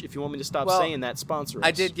 Wish. If you want me to stop Well, saying that, sponsor us.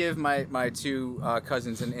 I did give my 2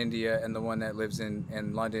 cousins in India and the one that lives in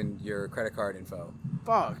London your credit card info.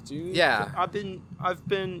 Fuck, dude. Yeah. I've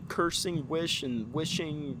been cursing Wish and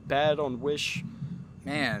wishing bad on Wish.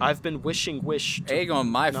 Man. I've been wishing Wish to egg on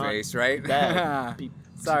my not face, right? bad.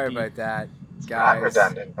 Sorry about that, Not guys.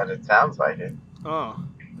 redundant, but it sounds like it.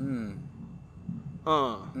 Mm,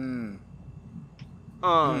 mm.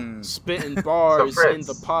 Spitting bars So, in Fritz.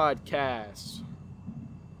 the podcast.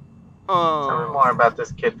 Tell me more about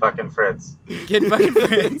this kid fucking Fritz. Kid fucking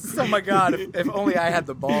Fritz. Oh my god, if only I had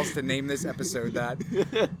the balls to name this episode that.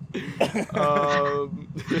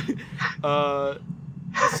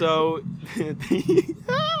 So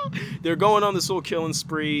they're going on this little killing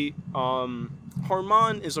spree.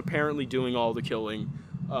 Harmon is apparently doing all the killing.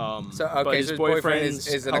 So but okay, his so his boyfriend boyfriend's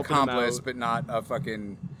is an helping him accomplice, out. but not a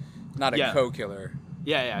fucking, not a Yeah. co-killer.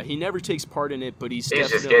 Yeah. He never takes part in it, but he's He's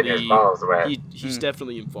definitely just getting his balls wet. He's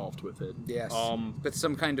definitely involved with it. Yes. With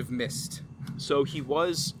some kind of mist. So he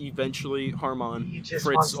was eventually Harmon, He just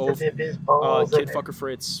Fritz, wants to dip his balls kid in it. fucker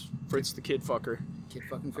Fritz the kid fucker. Kid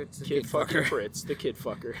fucking Fritz. The Kid fucker Fritz, the kid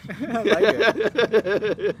fucker. I like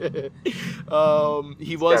it.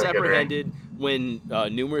 He was got a good apprehended when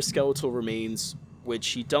numerous skeletal remains, which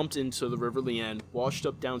he dumped into the River Liane, washed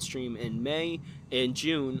up downstream in May and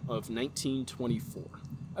June of 1924.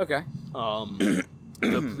 Okay. The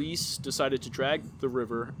police decided to drag the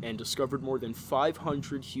river and discovered more than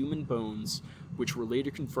 500 human bones, which were later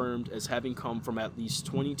confirmed as having come from at least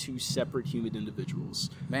 22 separate human individuals.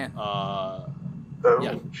 Man. Oh,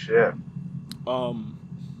 Yeah. shit.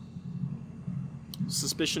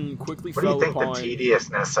 Suspicion quickly What do fell you think upon. the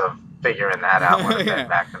tediousness of figuring that out would have been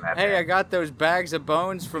back in that Hey, day? I got those bags of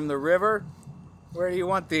bones from the river. Where do you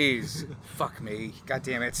want these? Fuck me. God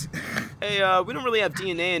damn it. Hey, we don't really have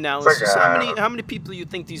DNA analysis. It's like, How many people do you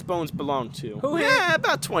think these bones belong to? Who Yeah,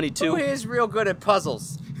 about 22. Who is real good at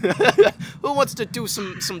puzzles? Who wants to do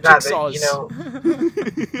some Nah, jigsaws?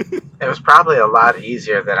 It was probably a lot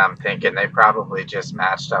easier than I'm thinking. They probably just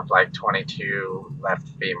matched up like 22 left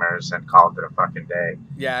femurs and called it a fucking day.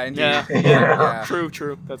 Yeah, indeed. Yeah. Yeah. True.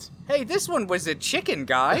 That's. Hey, this one was a chicken,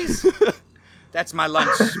 guys. That's my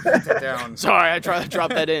lunch. Put that down. Sorry, I tried to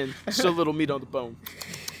drop that in. Still a little meat on the bone.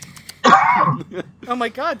 Oh my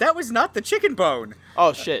god, that was not the chicken bone.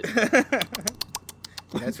 Oh shit.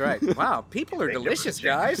 That's right. Wow, people are delicious,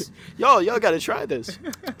 guys. Y'all gotta try this.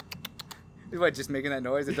 What, just making that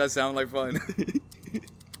noise? It does sound like fun.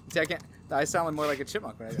 See, I sound more like a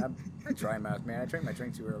chipmunk. I'm dry mouth, man. I drank my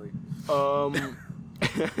drink too early.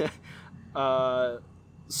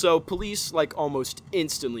 So police, like, almost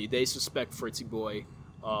instantly, they suspect Fritzy Boy,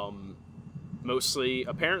 mostly,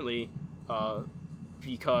 apparently,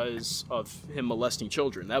 because of him molesting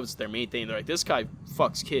children. That was their main thing. They're like, this guy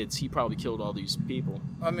fucks kids. He probably killed all these people.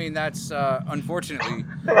 I mean, that's, unfortunately,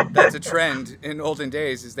 that's a trend in olden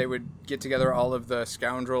days, is they would get together all of the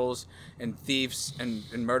scoundrels and thieves and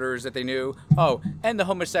murderers that they knew. Oh, and the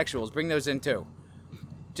homosexuals. Bring those in, too.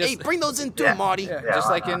 Hey, bring those in too, Yeah. Marty. Yeah, Yeah, just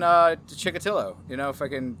why like in Chikatilo, you know,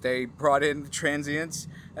 fucking they brought in the transients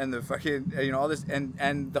and the fucking, you know, all this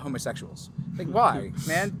and the homosexuals. Like, why,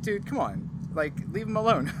 man, dude, come on, like, leave them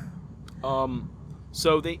alone.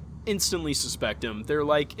 So they instantly suspect him. They're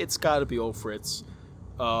like, it's gotta be old Fritz.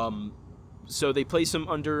 So they place him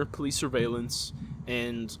under police surveillance,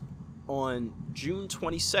 and on June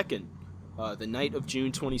 22nd, the night of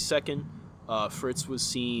June 22nd, Fritz was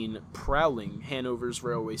seen prowling Hanover's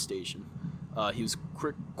railway station. He was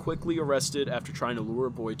quickly arrested after trying to lure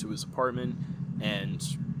a boy to his apartment and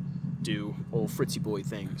do old Fritzy Boy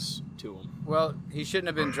things to him. Well, he shouldn't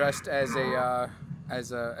have been dressed as a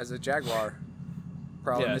jaguar,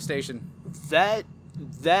 prowling Yeah. the station. That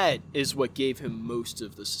is what gave him most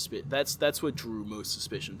of the suspicion. That's what drew most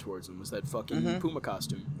suspicion towards him, was that fucking Puma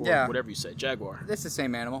costume, or Yeah. whatever you said, jaguar. It's the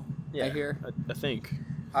same animal. I hear. I think.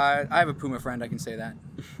 I have a puma friend. I can say that.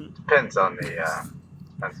 Depends on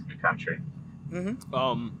the country.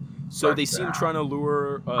 So But, they see him trying to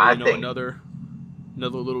lure, I think- another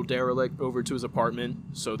little derelict over to his apartment.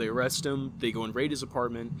 So they arrest him. They go and raid his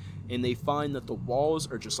apartment, and they find that the walls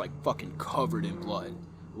are just like fucking covered in blood.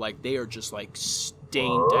 Like they are just like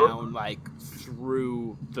stained down like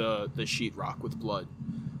through the sheetrock with blood.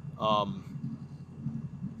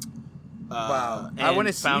 Wow, I and want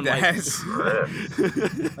to see found,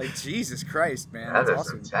 that. Like, Jesus Christ, man, That that's is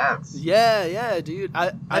awesome. intense. Yeah, dude.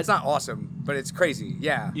 That's not awesome, but it's crazy.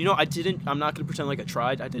 Yeah. You know, I'm not going to pretend like I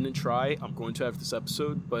tried. I didn't try. I'm going to after this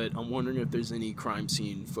episode, but I'm wondering if there's any crime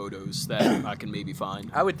scene photos that I can maybe find.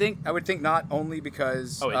 I would think not only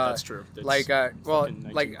because. Oh, wait, that's true. That's like, well, fucking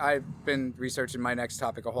 19. like I've been researching my next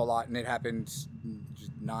topic a whole lot, and it happened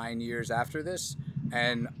 9 years after this,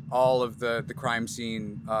 and all of the crime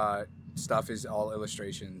scene stuff is all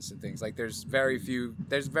illustrations and things. Like there's very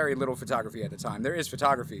little photography at the time. There is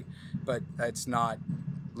photography, but it's not.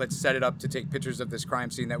 Let's set it up to take pictures of this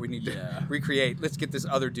crime scene that we need to recreate. Let's get this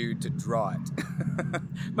other dude to draw it,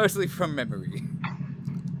 mostly from memory.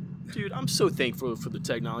 Dude, I'm so thankful for the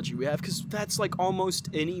technology we have, because that's like almost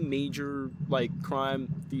any major like crime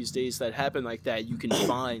these days that happen like that. You can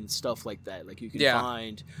find stuff like that. Like you can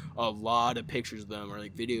find a lot of pictures of them, or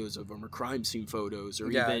like videos of them, or crime scene photos, or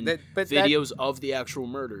even videos of the actual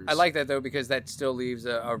murders. I like that though, because that still leaves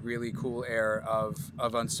a really cool air of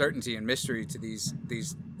uncertainty and mystery to these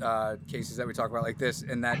cases that we talk about like this,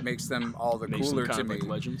 and that makes them all the cooler them to me. like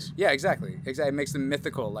legends. Yeah, exactly. It makes them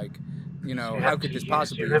mythical. Like, you know, You how have could to this use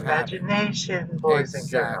possibly your have happened? imagination, boys and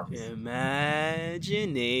girls. Exactly.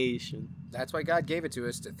 Imagination. That's why God gave it to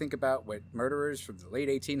us, to think about what murderers from the late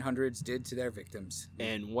 1800s did to their victims.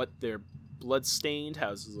 And what their blood-stained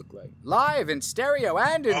houses look like. Live in stereo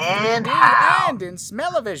and in And 3D how? and in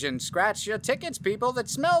smell-o-vision. Scratch your tickets, people. That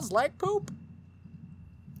smells like poop.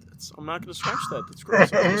 I'm not going to scratch that. That's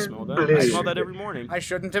gross. I don't smell that. I smell that every morning. I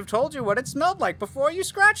shouldn't have told you what it smelled like before you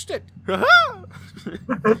scratched it. No,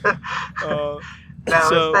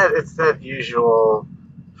 So- it's that usual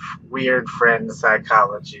weird friend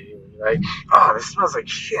psychology. Like, oh, this smells like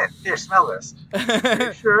shit. Here, smell this. Are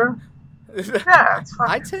you sure? Yeah, it's fine.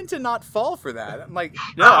 I tend to not fall for that. I'm like,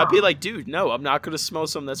 No, I'd be like, dude, no, I'm not going to smell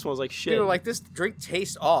something that smells like shit. people are like, this drink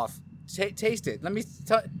tastes off. Taste it. Let me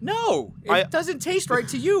tell. No, it I- doesn't taste right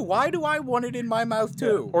to you. Why do I want it in my mouth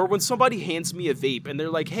too? Or when somebody hands me a vape and they're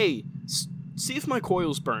like, hey, see if my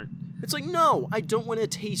coil's burnt. It's like, no, I don't want to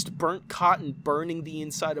taste burnt cotton burning the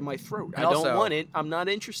inside of my throat. And I also, don't want it. I'm not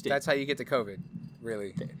interested. That's how you get the COVID.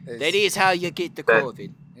 Really. That is how you get the That-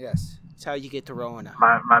 COVID. Yes. That's how you get the Rona.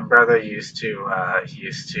 My brother used to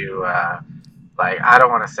like, I don't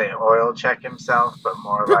want to say oil check himself, but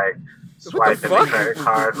more like swiping the fuck? credit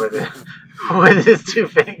card with his two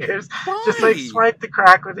fingers. Just like Why? swipe the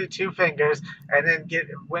crack with his two fingers, and then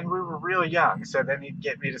when we were real young. So then he'd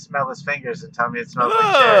get me to smell his fingers and tell me it smelled like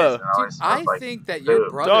cherries. And it always I smelled like think that your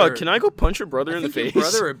food. brother. Dog, can I go punch your brother in the think face? Your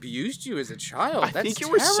brother abused you as a child. I That's think you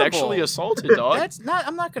were terrible. sexually assaulted, dog. That's not.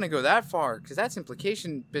 I'm not going to go that far because that's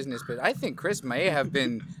implication business. But I think Chris may have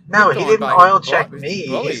been. No, picked he on didn't by oil bu- check me. He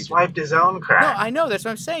bullied. swiped his own No, crack. I know. That's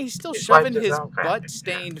what I'm saying. He's still He shoving swiped his his own crack.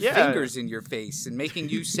 butt-stained Yeah. fingers in your face and making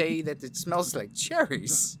you say that it smells like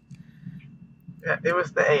cherries. Yeah, it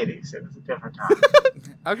was the 80s. It was a different time.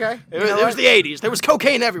 Okay. It You know was what? the 80s. There was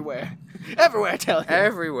cocaine everywhere. Everywhere, I tell you.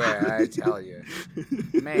 Everywhere, I tell you.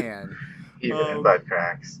 Man. Even in butt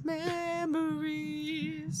cracks.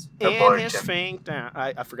 Memories. And Abortion. his sphincter.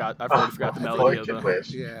 I forgot. I've already forgot the I melody of could the.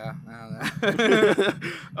 wish. Yeah, I don't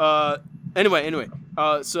know. Anyway.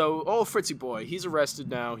 So, Fritzy boy, he's arrested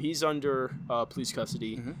now. He's under police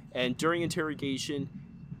custody, Mhm. and during interrogation,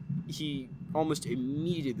 he almost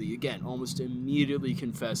immediately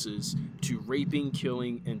confesses to raping,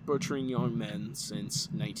 killing, and butchering young men since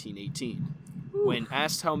 1918. When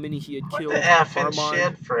asked how many he had What killed, the effing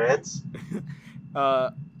Harmon, shit, Fritz?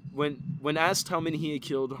 when asked how many he had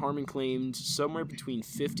killed, Harmon claimed somewhere between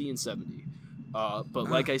 50 and 70. But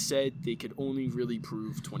like I said, they could only really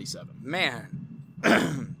prove 27.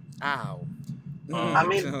 Man. Ow. I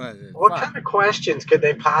mean, What kind of questions could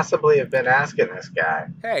they possibly have been asking this guy?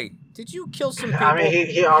 Hey, did you kill some people? I mean,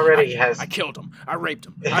 he already has. I killed him. I raped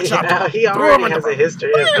him. I You chopped know, him. he Threw him already in has the a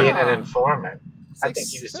history of being an Yeah. informant. It's I like, think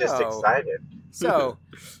he was just so- excited. So,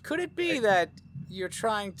 could it be that you're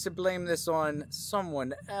trying to blame this on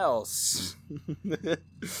someone else?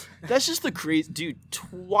 That's just the crazy dude.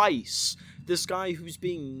 Twice, this guy who's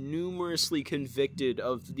being numerously convicted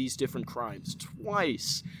of these different crimes.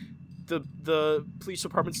 Twice, the police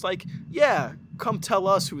department's like, yeah, come tell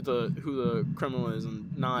us who the criminal is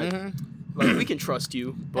and not. Mhm. Like, we can trust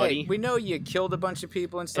you, buddy. Hey, we know you killed a bunch of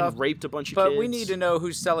people and stuff, and raped a bunch of but kids. we need to know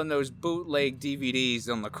who's selling those bootleg DVDs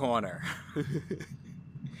on the corner.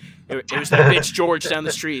 It was that bitch George down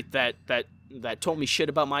the street that told me shit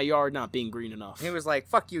about my yard not being green enough. He was like,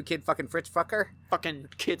 "Fuck you, kid, fucking Fritz fucker." Fucking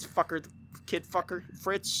kid fucker,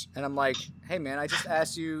 Fritz. And I'm like, "Hey, man, I just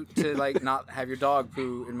asked you to like not have your dog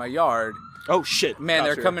poo in my yard. Oh shit, Man,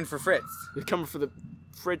 Gotcha. they're coming for Fritz." They're coming for the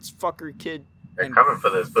Fritz fucker kid, They're And coming for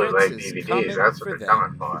those bootleg Fritz is DVDs. coming That's for what they're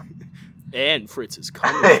them. coming for. and Fritz is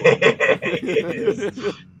coming.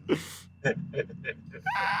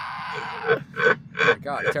 Oh my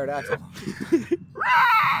God, pterodactyl.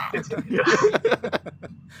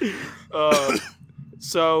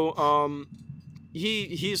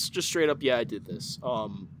 He's just straight up, yeah, I did this.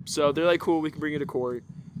 So they're like, cool, we can bring it to court.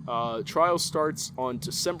 Trial starts on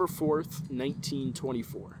December 4th,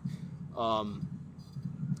 1924.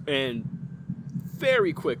 And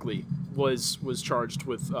very quickly was charged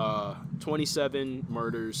with 27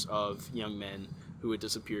 murders of young men who had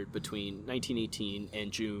disappeared between 1918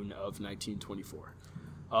 and June of 1924.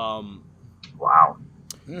 Wow.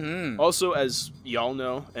 Mm-hmm. Also, as y'all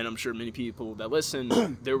know, and I'm sure many people that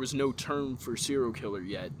listen, there was no term for serial killer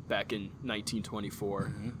yet back in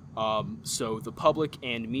 1924. So the public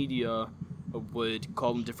and media would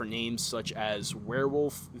call them different names such as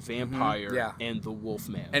werewolf, vampire, Yeah. and the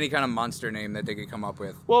Wolfman. Any kind of monster name that they could come up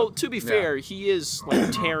with. Well, to be fair, he is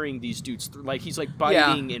like tearing these dudes through. Like he's like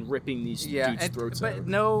biting and ripping these dudes' throats but out.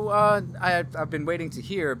 no, I've been waiting to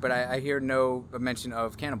hear, but I hear no mention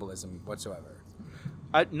of cannibalism whatsoever.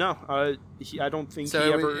 I don't think So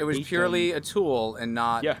he ever. it was ate purely them. a tool and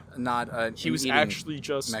not Yeah. an He was eating actually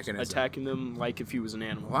just mechanism. attacking them like if he was an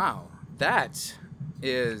animal. Wow, that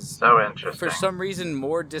is So interesting. for some reason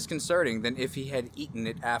more disconcerting than if he had eaten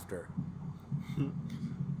it after.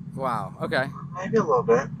 Wow. Okay. Maybe a little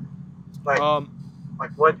bit. Like,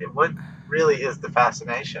 like what really is the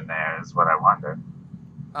fascination there? Is what I wonder.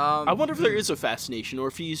 I wonder if there is a fascination, or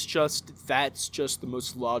if that's just the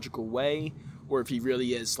most logical way, or if he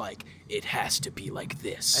really is like, it has to be like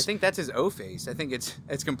this. I think that's his O face. I think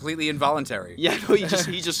it's completely involuntary. Yeah, no,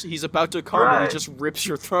 he's about to come and Right. he just rips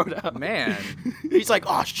your throat out. Man, He's like,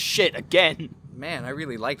 oh shit, again. man, I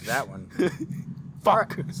really liked that one.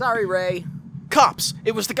 Fuck. Sorry, Ray. Cops!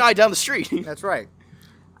 It was the guy down the street. That's right.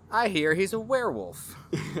 I hear he's a werewolf.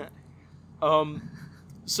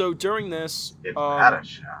 So during this, Give that a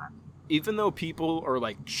shot. even though people are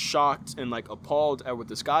like shocked and like appalled at what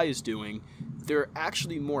this guy is doing, they're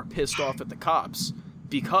actually more pissed off at the cops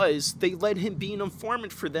because they let him be an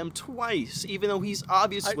informant for them twice, even though he's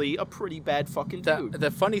obviously a pretty bad fucking dude.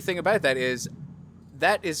 The funny thing about that is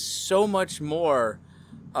so much more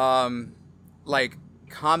like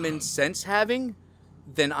common sense having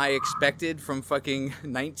than I expected from fucking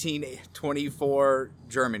 1924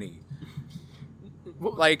 Germany.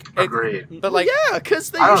 Like, Agreed. but like, yeah,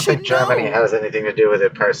 because I don't think Germany has anything to do with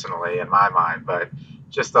it personally, in my mind, but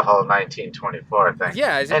just the whole 1924 thing.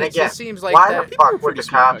 yeah, And it again, just seems like why that. the fuck were would pretty the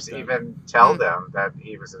smart cops back then. even tell them that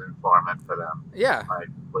he was an informant for them? Yeah, Like,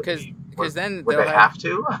 would because then would they'll they have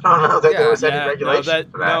to? I don't know that Yeah. there was any Yeah,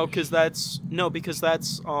 regulation for that. because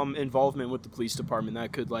that's involvement with the police department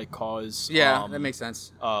that could like cause yeah, that makes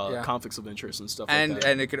sense. Yeah. conflicts of interest and stuff And like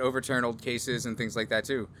that. and it could overturn old cases and things like that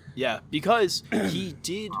too. Yeah, because he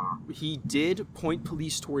did point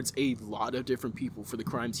police towards a lot of different people for the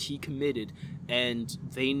crimes he committed, and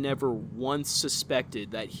they never once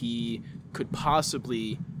suspected that he could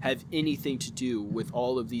possibly have anything to do with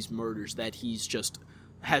all of these murders that he's just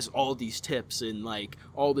has all these tips and like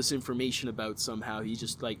all this information about. Somehow he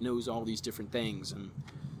just like knows all these different things, and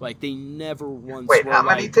like they never once Wait, were how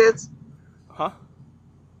many like, tits? huh?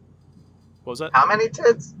 What was that? How many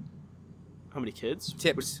tits? How many kids?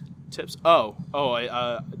 Tips. Tips. Oh,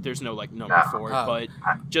 there's no like number No. for it, Oh.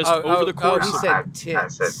 but just over the course. he of, said I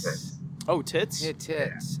tits. said tits. oh, tits. Yeah,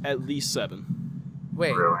 tits. At least 7.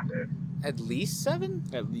 Wait, Ruined it. at least 7?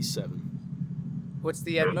 At least 7. What's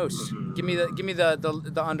the at most? Give me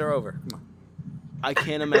the under over. Come on. I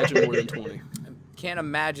can't imagine more than 20. Can't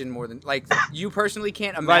imagine more than like you personally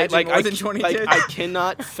can't imagine more than 20 tits. I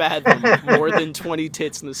cannot fathom more than 20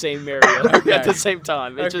 tits in the same area at the same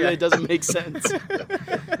time. It doesn't make sense.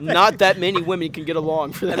 Not that many women can get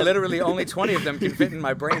along for that. And literally only 20 of them can fit in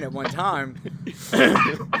my brain at one time.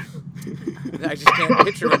 I just can't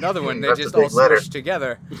picture another one. They That's just a big all letter. smushed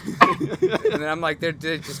together. And then I'm like, they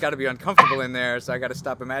just got to be uncomfortable in there, so I got to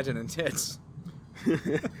stop imagining tits.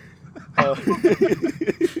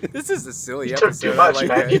 This is a silly You took episode. too much, I like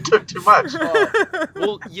man. it. You took too much.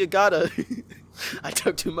 Well, you gotta. I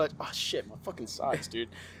took too much. Oh shit, my fucking sides, dude.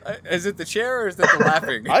 Is it the chair or is it the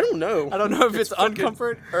laughing? I don't know. I don't know if it's fucking-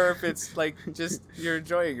 uncomfort or if it's like just you're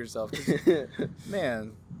enjoying yourself. 'Cause,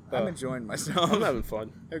 man, I'm enjoying myself. I'm having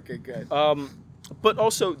fun. Okay, good. But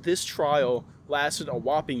also, this trial lasted a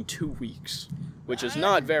whopping 2 weeks, which is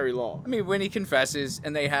not very long. I mean, when he confesses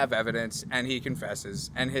and they have evidence and he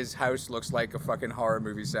confesses and his house looks like a fucking horror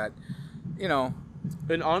movie set, you know,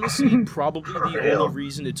 And honestly, probably the real. only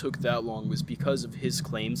reason it took that long was because of his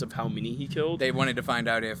claims of how many he killed. they wanted to find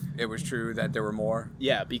out if it was true that there were more.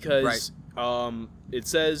 Yeah, because it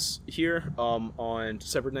says here on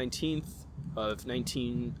December 19th of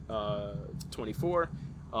 1924,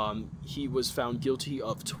 he was found guilty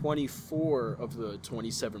of 24 of the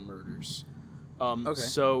 27 murders. Okay.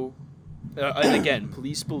 So, and again,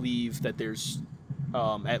 police believe that there's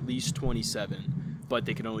at least 27, but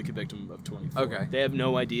they can only convict him of 24. Okay. They have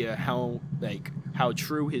no idea how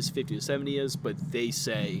true his 50 to 70 is, but they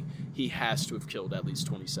say he has to have killed at least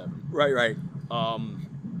 27. Right.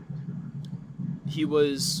 He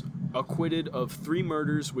was acquitted of 3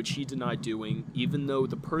 murders, which he denied doing, even though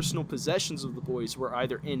the personal possessions of the boys were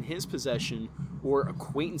either in his possession or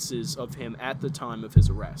acquaintances of him at the time of his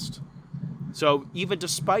arrest. So even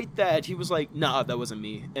despite that, he was like, nah, that wasn't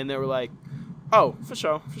me. And they were like, oh, for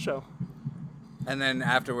sure. And then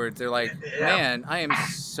afterwards, they're like, Yeah. man, I am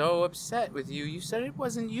so upset with you. You said it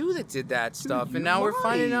wasn't you that did that stuff, you and now we're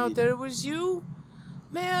finding out lied. that it was you?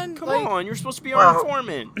 Man, Come like, on, you're supposed to be our Well-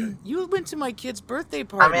 informant. you went to my kid's birthday I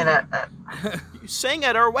party. mean, You sang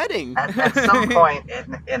at our wedding. at some point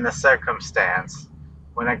in the circumstance,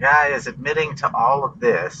 when a guy is admitting to all of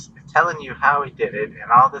this, telling you how he did it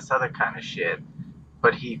and all this other kind of shit,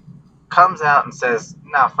 but he comes out and says,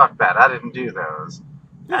 "No, fuck that. I didn't do those."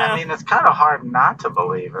 Yeah. I mean, it's kind of hard not to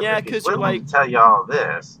believe him. Yeah, if he's 'cause you're willing like- to tell you all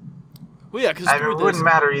this. Well, yeah, because I mean, it wouldn't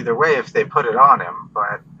matter either way if they put it on him,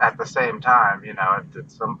 but at the same time, you know, at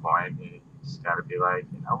some point, you just got to be like,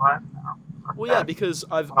 you know what? No, fuck Well, yeah, that. because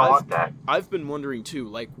I don't want that. I've been wondering too,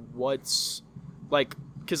 like, what's like,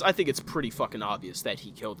 because I think it's pretty fucking obvious that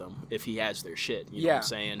he killed them if he has their shit. You know what I'm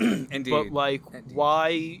saying? Indeed. But like, Indeed.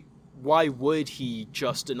 why would he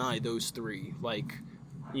just deny those 3? Like,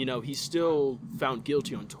 you know, he's still found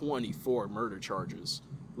guilty on 24 murder charges.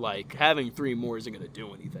 Like, having 3 more isn't gonna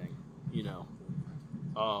do anything. You know,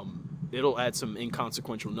 it'll add some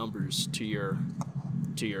inconsequential numbers to your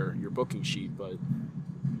booking sheet, but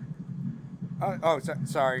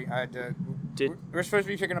Sorry. I had to. Did- We're supposed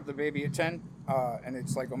to be picking up the baby at 10, and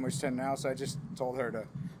it's like almost 10 now. So I just told her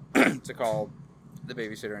to to call the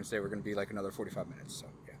babysitter and say we're going to be like another 45 minutes. So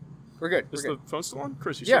yeah, we're good. is We're the good. phone still on?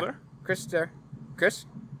 Chris, you Yeah. still there? Chris is there. Chris?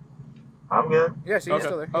 I'm good. Yeah, so you're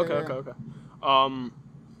still there. Okay, Yeah, yeah, okay.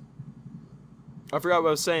 I forgot what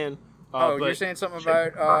I was saying. Oh, but you're saying something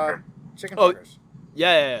Chicken about fucker. chicken Oh, fuckers.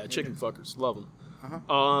 yeah, chicken fuckers, love them.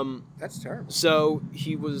 Uh-huh. That's terrible. So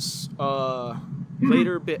he was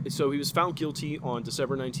later. So he was found guilty on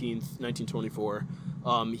December 19th, 1924.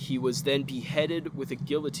 He was then beheaded with a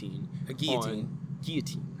guillotine. A guillotine.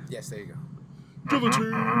 Guillotine. Yes, there you go.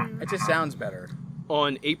 Guillotine. It just sounds better.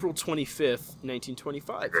 On April 25th,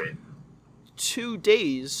 1925. Agreed. 2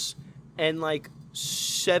 days and like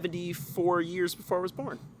 74 years before I was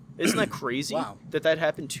born. Isn't that crazy? Wow. That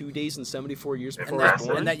happened 2 days and 74 years And before I was that's-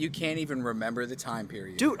 born. And that you can't even remember the time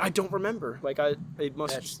period. Dude, I don't remember. Like it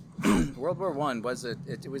must. That's World War One was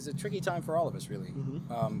it was a tricky time for all of us, really.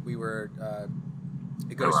 Mhm. We were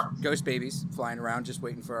was. ghost babies flying around, just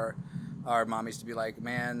waiting for our mommies to be like,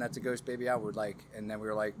 "Man, that's a ghost baby I would like," and then we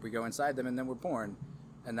were like, we go inside them, and then we're born,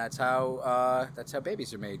 and that's how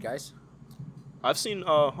babies are made, guys. I've seen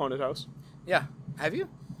Haunted House. Yeah, have you?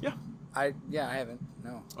 Yeah. I haven't.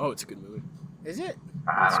 No, Oh, it's a good movie. is it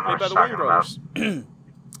I It's don't know made what by you're the Wayans talking about. brothers.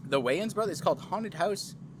 the Wayans brothers? It's called Haunted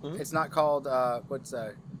House. Mhm. It's not called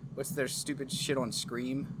what's their stupid shit on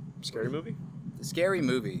Scream? Scary movie? The Scary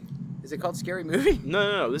Movie. Is it called Scary Movie?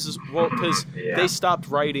 No. This is because Yeah. they stopped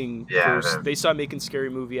writing. Yeah, They stopped making Scary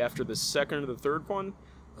Movie after the second or the third one.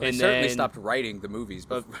 They And certainly then stopped writing the movies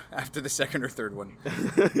after the second or third one.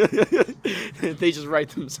 they just write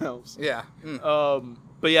themselves. Yeah. Mm.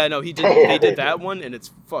 But yeah, no, he did. They did that one, and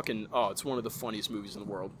it's fucking. Oh, it's one of the funniest movies in the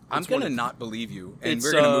world. I'm It's one gonna of- not believe you, and it's,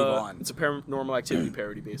 we're gonna move on. It's a Paranormal Activity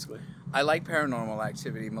parody, basically. I like Paranormal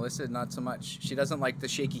Activity. Melissa, not so much. She doesn't like the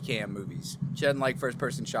shaky cam movies. She doesn't like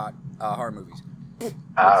first-person shot horror movies,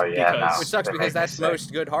 Oh yeah, Because- no. which sucks They because make me that's sick.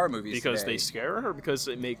 most good horror movies. Because today. they scare her, or because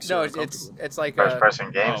it makes No, her it's uncomfortable? it's like First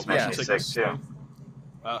person games Oh, make yeah. me it's sick like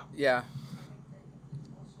too. yeah.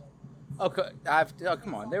 Okay,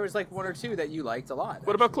 come on. There was like one or two that you liked a lot.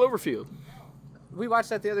 What about Cloverfield? We watched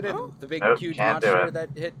that the other day. Oh. The big, Nope, huge can't do monster it. that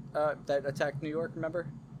hit, that attacked New York. Remember?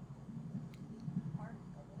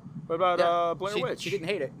 What about Yeah, Blair she, Witch? She didn't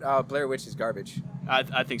hate it. Blair Witch is garbage.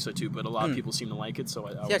 I think so too, but a lot of people seem to like it, so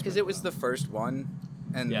I Yeah, because it was the first one,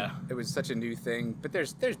 and Yeah. it was such a new thing. But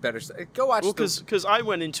there's better stuff. Go watch. Well, the, because I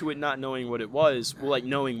went into it not knowing what it was, well, like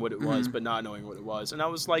knowing what it was, but not knowing what it was, and I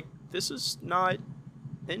was like, this is not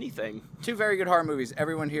anything. two very good horror movies.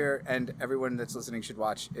 Everyone here and everyone that's listening should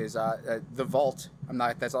watch is The Vault.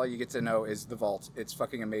 That's all you get to know is The Vault. It's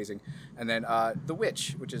fucking amazing. And then The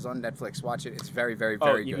Witch, which is on Netflix. Watch it. It's very, very,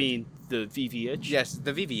 very Oh, you good. mean the VVH? Yes,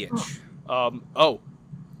 The VVH.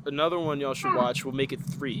 Another one y'all should watch. We'll make it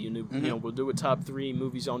 3. You know, Mm-hmm. we'll do a top 3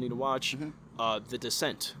 movies y'all need to watch. The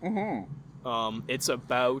Descent. Mm-hmm. It's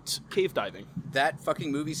about cave diving. That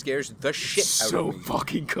fucking movie scares the shit out So of me.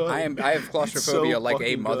 fucking good. I have claustrophobia So like a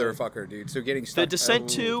fucking good. motherfucker, dude. So getting The stuck. Descent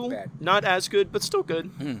oh, 2, bad. not as good, but still good.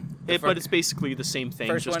 The But it's basically the same thing,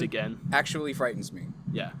 first just one again. actually frightens me.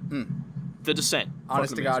 Yeah. The Descent.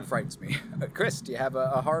 Honest to Fucking God, amazing. frightens me. Chris, do you have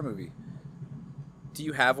a horror movie? Do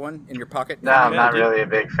you have one in your pocket? No, I'm Yeah, not dude. really a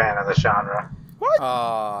big fan of the genre.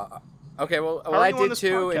 Okay, well, are I you on did this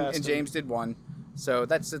 2, and podcast? James did 1. So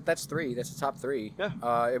that's 3. That's the top 3.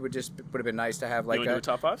 Yeah. It would have been nice to have like wanna do a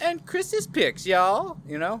top 5? And Chris's picks, y'all.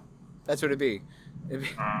 You know, that's what it'd be.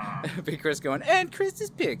 It'd be Chris going and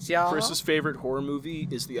Chris's picks, y'all. Chris's favorite horror movie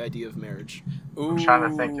is The Idea of Marriage. Ooh. I'm trying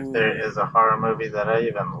to think if there is a horror movie that I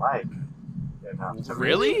even like. enough to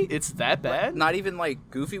Really? It's that bad? Not even like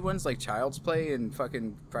goofy ones like Child's Play and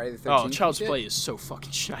fucking Friday the 13th. Oh, and Child's shit? Play is so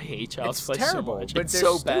fucking. I hate Child's It's Play terrible, so much. but It's they're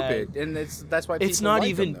so stupid, bad. and that's why people It's not like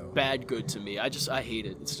even them, though. bad good to me. I hate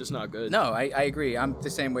it. It's just not good. No, I agree. I'm the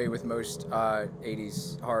same way with most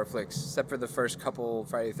 80s horror flicks, except for the first couple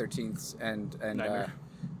Friday the 13th and Nightmare.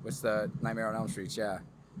 What's the Nightmare on Elm Street? Yeah.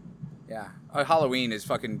 Halloween is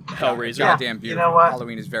fucking Hellraiser. goddamn You beautiful. know what?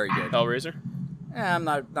 Halloween is very good. Hellraiser? I'm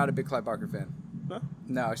not a big Clive Barker fan. Huh?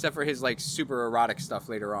 No, except for his like super erotic stuff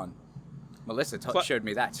later on. Melissa showed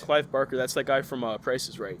me that. Clive Barker, that's that guy from Price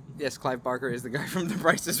is Right. Yes, Clive Barker is the guy from The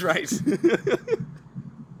Price is Right.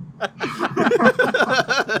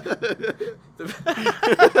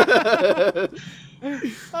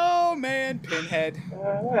 Oh man, Pinhead.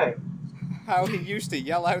 All right. How he used to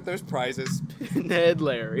yell out those prizes. Ned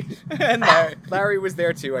Larry. And Larry was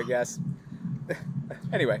there too, I guess.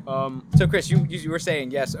 Anyway, so Chris, you were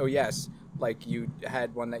saying yes, oh yes, like you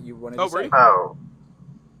had one that you wanted to say. really? Oh.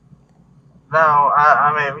 No,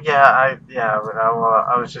 I mean, yeah, well,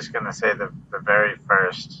 I was just gonna say the very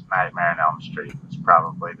first Nightmare on Elm Street was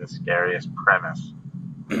probably the scariest premise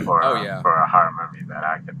for Oh, yeah. for a horror movie that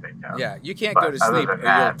I could think of. Yeah, you can't But go to other sleep or than you'll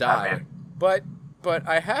that, die. I mean- But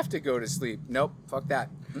I have to go to sleep. Nope, fuck that.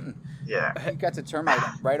 Mm-mm. Yeah. You got the termite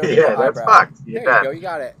right over Yeah, your that's eyebrow. fucked. You There bet. you go, you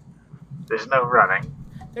got it. There's no running,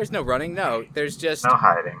 There's no running, no. There's just no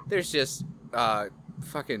hiding.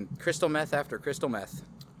 fucking crystal meth after crystal meth.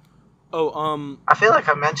 Oh, I feel like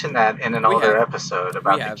I mentioned that in an We older have. episode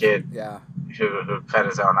about We the have, kid yeah. who cut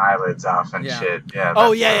his own eyelids off and Yeah. shit. Yeah. Oh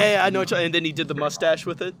that's, yeah. I know. And then he did the mustache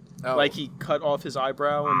with it. Oh. Like he cut off his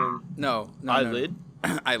eyebrow and then No. eyelid.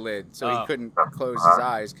 Eyelid. So Oh. he couldn't close his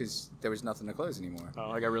eyes because there was nothing to close anymore.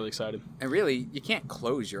 Oh, I got really excited. And really, you can't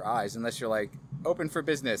close your eyes unless you're like open for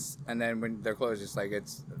business, and then when they're closed, it's like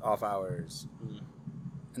it's off hours,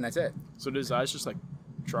 and that's it. So did his eyes just like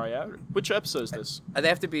dry out? Which episode is this? They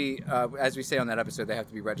have to be, as we say on that episode, they have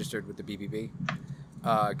to be registered with the BBB,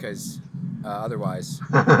 because otherwise.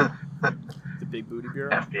 The Big Booty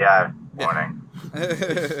Bureau. FBI warning.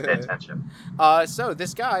 Pay attention. So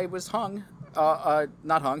this guy was hung.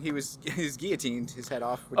 Not hung. He's guillotined his head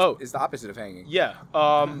off, which Oh. is the opposite of hanging. Yeah.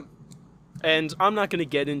 And I'm not gonna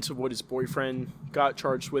get into what his boyfriend got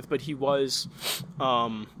charged with, but he was,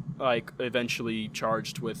 like eventually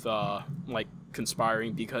charged with like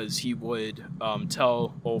conspiring because he would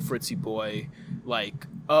tell old Fritzy boy like,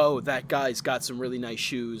 oh, that guy's got some really nice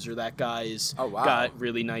shoes, or that guy's Oh, wow. got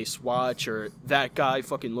really nice watch, or that guy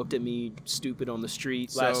fucking looked at me stupid on the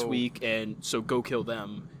street last So- week, and so go kill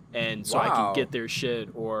them. And so I Wow. can get their shit,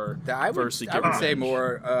 or I would versely say revenge.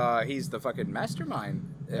 more. He's the fucking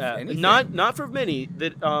mastermind. If anything. Not for many.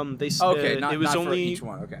 That they Okay, not, it was not only for each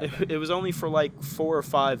one. Okay. it was only for like 4 or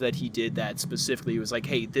 5 that he did that specifically. It was like,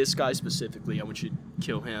 hey, this guy specifically, I want you to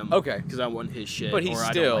kill him. Okay. Because I want his shit. But he or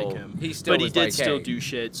still- I don't like him. he still But he was did like, still hey. do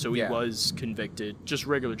shit, so Yeah. he was convicted. Just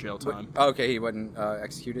regular jail But- time. okay, he wasn't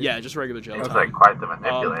executed. Yeah, just regular jail He was time. like quite the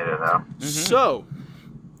manipulator, though. So,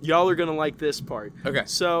 y'all are gonna like this part. Okay.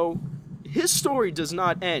 So, his story does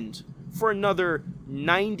not end for another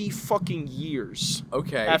 90 fucking years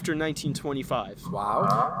Okay. after 1925.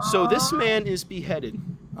 Wow. So this man is beheaded.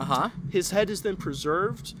 Uh-huh. His head is then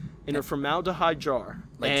preserved in a formaldehyde jar,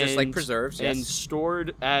 Just like preserves, yes. and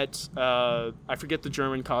stored at I forget the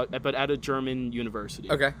German but at a German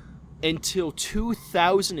university. Okay. Until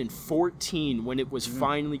 2014, when it was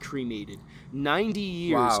finally cremated. 90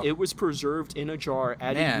 years Wow. it was preserved in a jar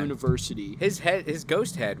at Man. a university. His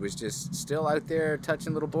ghost head was just still out there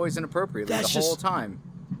touching little boys inappropriately That's the whole just- time.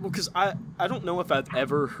 Well, because I don't know if I've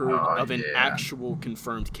ever heard Oh, of an yeah. actual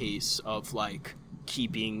confirmed case of like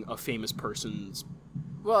keeping a famous person's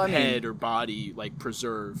Well, I mean, head or body like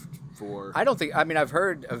preserved for. I don't think. I mean, I've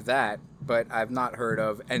heard of that, but I've not heard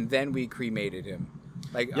of. And then we cremated him.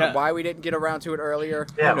 Like, Yeah. why we didn't get around to it earlier?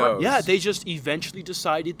 Yeah, Who knows? Yeah, they just eventually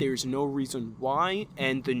decided there's no reason why,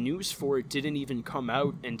 and the news for it didn't even come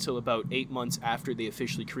out until about 8 months after they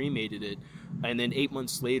officially cremated it. And then 8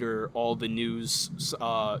 months later, all the news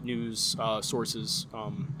sources,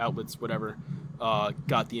 outlets, whatever,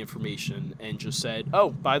 got the information and just said, "Oh,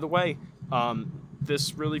 by the way,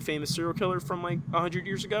 this really famous serial killer from like 100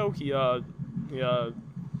 years ago, he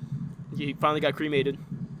finally got cremated."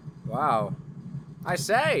 Wow. I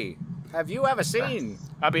say, have you ever seen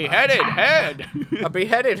A beheaded head. a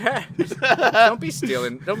beheaded head? Don't be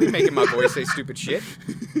stealing. Don't be making my voice say stupid shit.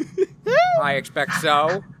 I expect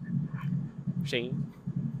so. Shane.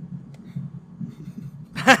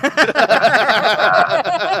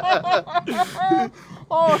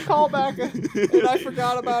 Oh, a callback, and I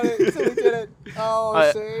forgot about it until we did it. Oh,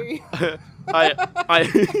 I- see? I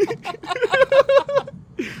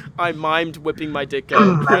I mimed whipping my dick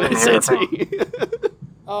out when I said T.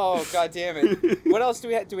 Oh, god damn it. What else do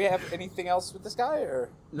we have? Do we have anything else with this guy, or?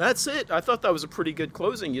 That's it. I thought that was a pretty good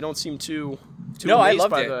closing. You don't seem too No, I amazed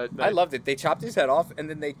loved by it. I loved it. They chopped his head off, and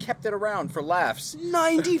then they kept it around for laughs.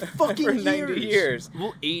 90 fucking For years. 90 years.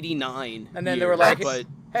 Well, 89. And then they years, were like, but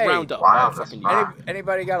hey, round up. wow, by fucking that's years. fine.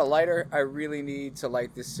 Anybody got a lighter? I really need to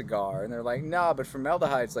light this cigar. And they're like, nah, but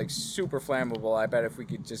formaldehyde's like super flammable. I bet if we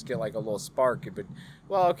could just get like a little spark. But,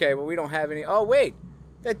 well, okay, well, we don't have any. Oh, wait.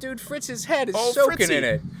 That dude Fritz's head is soaking Fritzy. in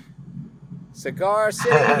it. Cigar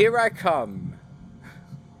City, here I come.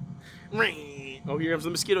 Oh, here comes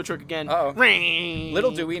the mosquito truck again. Uh-oh.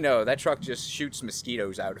 Little do we know, that truck just shoots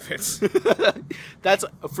mosquitoes out of it. That's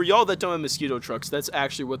for y'all that don't have mosquito trucks. That's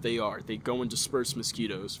actually what they are. They go and disperse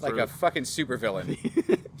mosquitoes. Like a fucking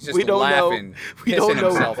supervillain. Just we don't laughing, know. We pissing don't know.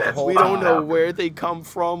 himself the whole We don't time. know where they come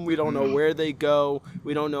from. We don't know where they go.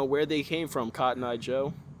 We don't know where they came from. Cotton Eye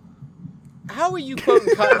Joe. How are you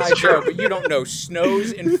quoting Cotton Eye Joe, but you don't know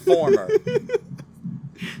Snow's Informer?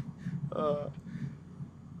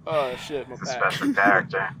 Oh shit, my It's a back. special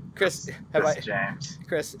character. Chris, have Chris I James.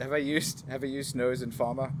 Chris, have I used Snow's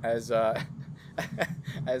Informer as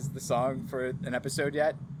as the song for an episode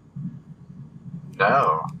yet?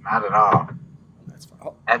 No, not at all. That's fine.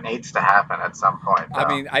 Oh, That needs to happen at some point. I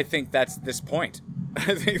though. mean, I think that's this point.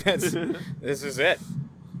 I think this is it.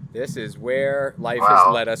 This is where life has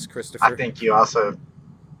Well, led us, Christopher. I think you also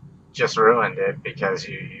just ruined it because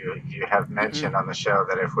you have mentioned on the show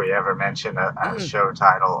that if we ever mention a show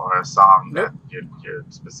title or a song, Nope. that you're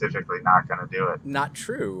specifically not going to do it. Not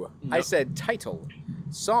true. No. I said title.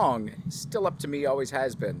 Song, still up to me, always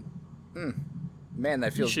has been. Man,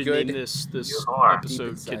 that You feels should good. name this You are.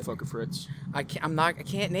 episode Deep Kid inside. Fucker Fritz. I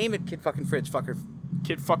can't name it Kid Fucking Fritz Fucker.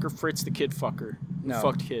 Kid Fucker Fritz, the Kid Fucker. Who No.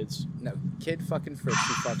 fucked kids. No, Kid Fucking Fritz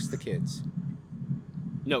who fucks the kids.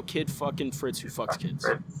 No, Kid fucking Fritz who fucks kids.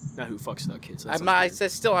 Fritz. Not who fucks the kids. That sounds I weird.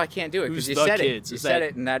 said still I can't do it Who's because you the said kids? it. You Is said that-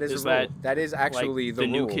 it, and that is is a rule. that, That is actually like the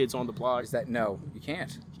the rule. new kids on the block. Is that no? You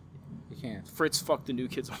can't. You can't. Fritz fucked the new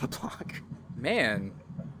kids on the block. Man,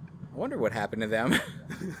 I wonder what happened to them.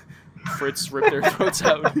 Fritz ripped their throats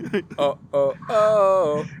out. Oh oh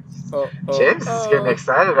oh oh oh. James is getting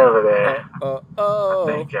excited over there. Oh.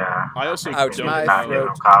 I think I also Ouch, don't my not know. give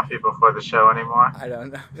him coffee before the show anymore. I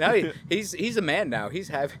don't know. No, he's a man now. He's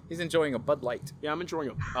enjoying a Bud Light. Yeah, I'm enjoying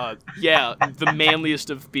it. The manliest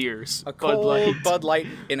of beers. A Bud cold Light. Bud Light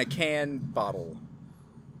in a can bottle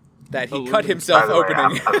that he Aluminum. cut himself By the way,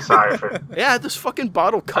 opening. I'm sorry for Yeah, this fucking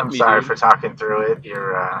bottle cut I'm me, sorry dude. for talking through it.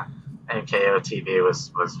 Your NKO TV was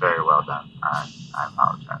very well done. I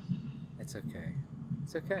apologize. It's okay.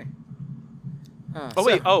 It's okay.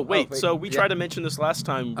 Oh wait. So we tried to mention this last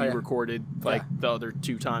time we Oh, yeah. recorded, like Yeah. the other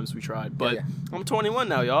 2 times we tried. But yeah. I'm 21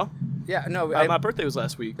 now, y'all. Yeah, no, My birthday was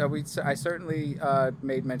last week. I certainly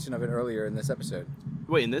made mention of it earlier in this episode.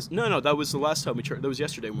 Wait, in this? No, that was the last time we tried. That was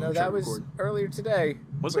yesterday when No, we tried that to was record. earlier today.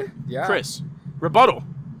 Was it? Yeah. Chris, rebuttal.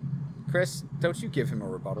 Chris, don't you give him a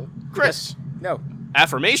rebuttal. Chris, No.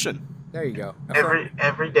 affirmation. There you go.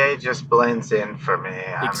 Every day just blends in for me.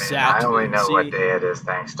 I Exactly. mean, I only know See? what day it is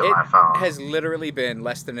thanks to It my phone. has literally been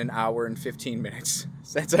less than an hour and 15 minutes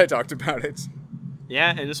since I talked about it. Yeah,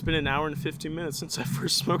 and it's been an hour and 15 minutes since I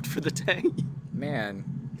first smoked for the day.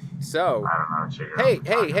 Man. So, I don't know what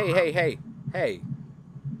you're hey.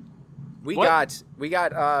 We What?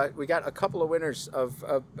 got a couple of winners of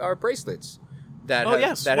our bracelets. That Oh,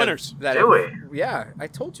 yes, winners. Do Yeah, I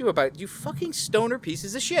told you about you fucking stoner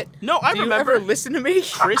pieces of shit. No, I Do remember. you ever listen to me?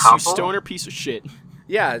 Chris, A you couple? stoner piece of shit.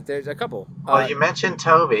 Yeah, there's a couple. Well, you mentioned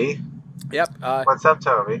Toby. Yep. What's up,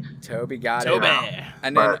 Toby? Toby got Toby. it.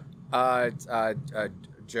 And then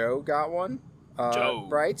Joe got one. Joe.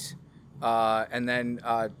 Right. And then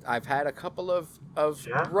I've had a couple of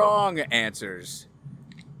Yeah. wrong answers.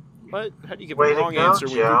 What? How do you give Way a to wrong go, answer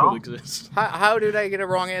when Joe. Google exists? How did I get a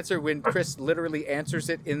wrong answer when Chris literally answers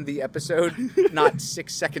it in the episode, not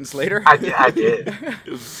 6 seconds later? I did.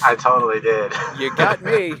 I totally did. You got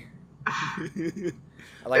me.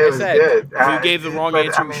 Like It I was said, good. If you gave the wrong but,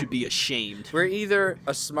 answer, I you mean, should be ashamed. we're either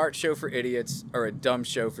a smart show for idiots or a dumb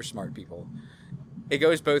show for smart people. It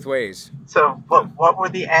goes both ways. So, what were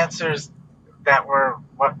the answers that were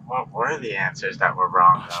what were the answers that were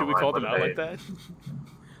wrong? though? Should we What call were them out they? like that?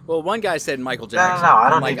 Well, one guy said Michael no, Jackson. I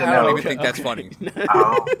don't I'm like, even I don't know. even think that's funny.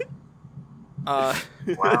 Oh,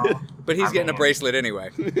 well. But he's I getting a mean- bracelet anyway.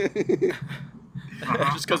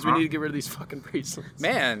 Just because we need to get rid of these fucking bracelets.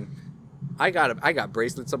 Man, I got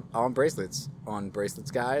bracelets on bracelets,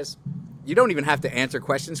 guys. You don't even have to answer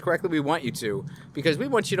questions correctly. We want you to, because we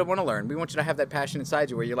want you to want to learn. We want you to have that passion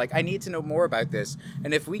inside you where you're like, I need to know more about this.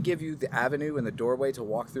 And if we give you the avenue and the doorway to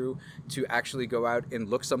walk through to actually go out and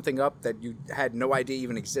look something up that you had no idea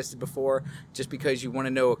even existed before, just because you want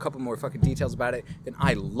to know a couple more fucking details about it, then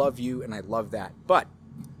I love you and I love that. But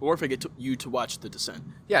Or if I get you to watch The Descent.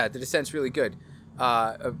 yeah, The Descent's really good.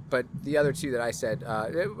 But the other two that I said,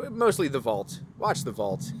 mostly The Vault. Watch The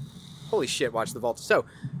Vault. Holy shit, watch The Vault. So,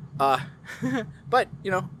 but,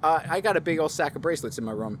 you know, I got a big old sack of bracelets in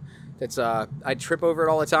my room. That's, I trip over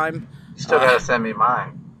it all the time. You still gotta send me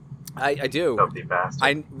mine. I do. Filthy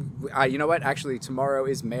bastard. I, you know what? Actually, tomorrow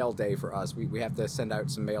is mail day for us. We have to send out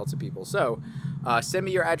some mail to people. So, send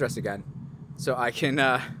me your address again, so I can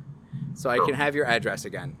have your address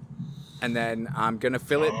again, and then I'm gonna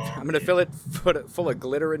fill it. I'm gonna fill it full of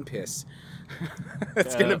glitter and piss.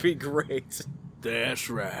 It's gonna be great. That's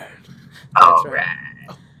right. All right.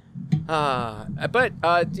 right.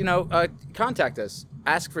 But you know, contact us.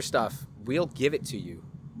 Ask for stuff. We'll give it to you.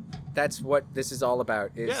 That's what this is all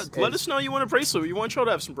about. Let us know you want a bracelet. We want y'all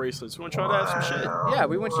to have some bracelets. We want y'all to have some shit. Yeah,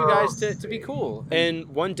 we want you guys to be cool. And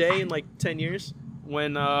one day in like 10 years,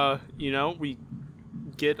 when you know, we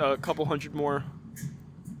get a couple hundred more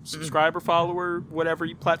subscriber, follower, whatever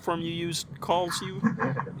platform you use calls you,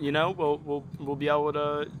 you know, we'll be able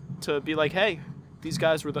to be like, hey, these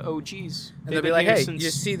guys were the OGs. And they'll be like, hey,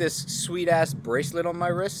 you see this sweet ass bracelet on my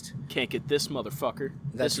wrist? Can't get this motherfucker.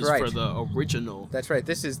 That's this is right. for the original. That's right.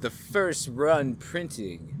 This is the first run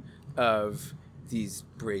printing of these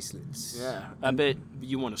bracelets. Yeah, I bet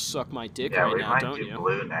you want to suck my dick Yeah, right we now, might don't do you?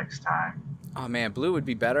 blue next time. Oh man, blue would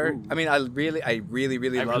be better. Ooh. I mean, I really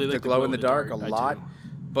love the glow in the dark a lot,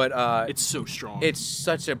 but it's so strong. it's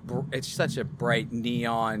such a bright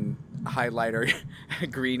neon highlighter,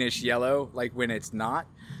 greenish yellow, like when it's not,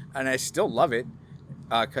 and I still love it,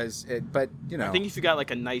 cause it. But you know, I think if you got like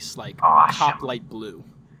a nice like Awesome. top light blue,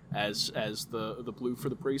 as the blue for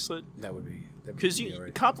the bracelet, that would be because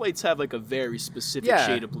alright. cop lights have like a very specific Yeah.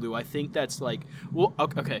 shade of blue. I think that's like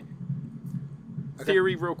okay.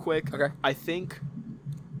 Theory real quick. Okay. I think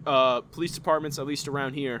police departments, at least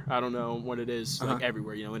around here, I don't know what it is like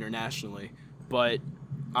everywhere, you know, internationally, but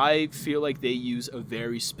I feel like they use a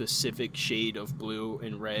very specific shade of blue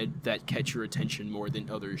and red that catch your attention more than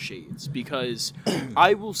other shades, because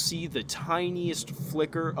I will see the tiniest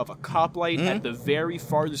flicker of a cop light at the very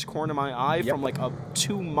farthest corner of my eye from like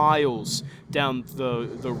 2 miles down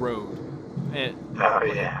the road. And, Oh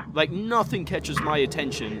yeah. like nothing catches my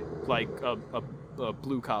attention like a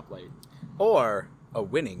blue cop light. or a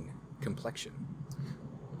winning complexion.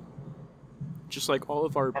 Just like all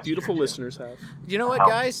of our beautiful listeners have. You know what,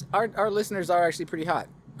 guys? Our listeners are actually pretty hot.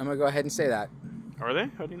 I'm gonna go ahead and say that. Are they?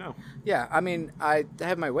 How do you know? Yeah, I mean, I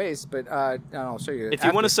have my ways, but I'll show you. If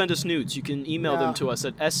you want to send us nudes, you can email them to us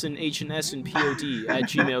at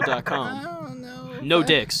snhnsnpod@gmail.com. I don't know. No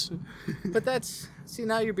dicks. But see,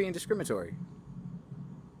 now you're being discriminatory.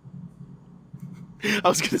 I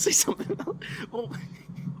was gonna say something else. Oh.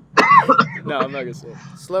 No, I'm not gonna say it.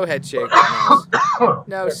 Slow head shake.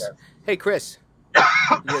 No. Hey, Chris.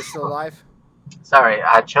 You still alive? Sorry,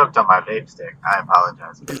 I choked on my vape stick. I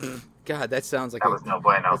apologize. God, that sounds like That was no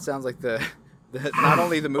bueno. that sounds like the not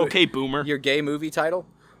only the movie, Okay, boomer. your gay movie title,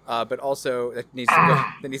 but also that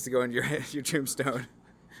needs to go in your tombstone.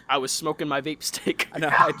 I was smoking my vape stick. I know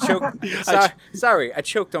I choked. Sorry, I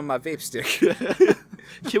choked on my vape stick.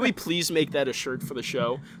 Can we please make that a shirt for the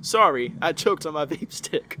show? Sorry, I choked on my vape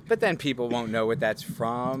stick. But then people won't know what that's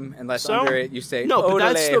from unless So? under it you say No, but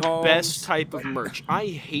that's Odele the Holmes. best type of merch. I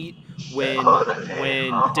hate when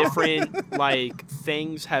different like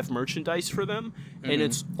things have merchandise for them, and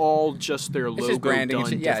it's all just their logo just branding and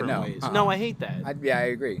done shit. Yeah, different no, ways. uh-uh. No, I hate that. I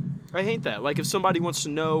agree. I hate that. Like if somebody wants to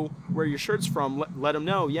know where your shirt's from, let them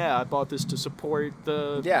know. Yeah, I bought this to support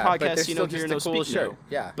the Yeah, but podcast. there's See no, still hear just no, a cool speak shirt. no.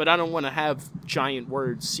 Yeah. But I don't want to have giant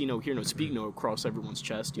words. See no, hear no, speak no across everyone's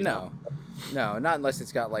chest. You know? No, not unless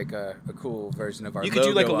it's got like a cool version of our. You could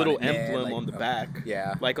do like a logo little on it. Yeah, emblem like, on the back.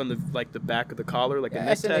 Yeah. Like on the back of the collar, like a Yeah,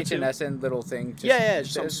 neck SNH tattoo. and SN little thing. Just, Yeah,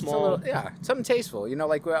 something it's a small. little- yeah, something tasteful. You know,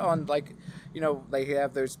 like on like, you know, like you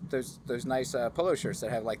have those nice polo shirts that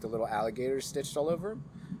have like the little alligators stitched all over them.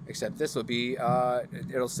 Except this will be,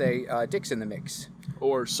 it'll say Dick's in the mix.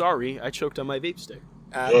 Or sorry, I choked on my vape stick.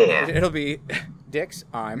 Yeah. It'll be Dick's.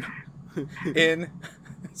 I'm in.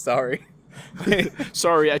 Sorry.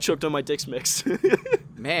 Sorry, I choked on my dick's mix.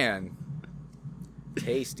 Man.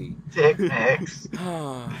 Tasty. Dick mix.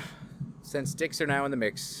 Since dicks are now in the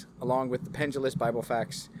mix, along with the pendulous Bible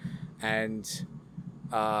facts and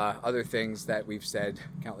other things that we've said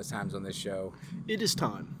countless times on this show, It is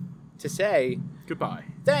time to say Goodbye.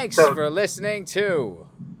 thanks So- for listening to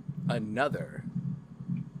another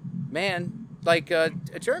man, like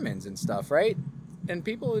Germans and stuff, right? And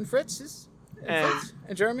people in Fritz's and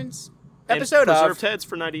Germans. Episode and of preserved heads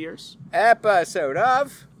for 90 years. episode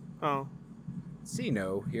of Oh. See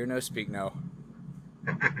No, Hear No, Speak No.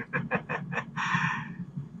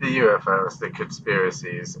 The UFOs, the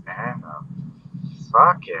conspiracies, and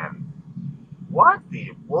fucking what?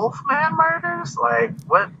 The Wolfman murders? Like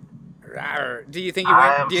what? Rawr. Do you think he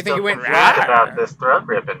went? I'm Do you think he still went? confused Rawr? about this throat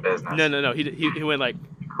ripping business. No. He went like.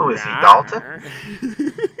 Who is he, Dalton?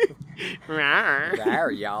 Rawr,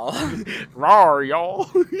 Rawr, y'all. Rawr, y'all.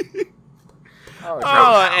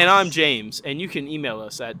 Oh, And I'm James, and you can email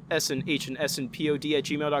us at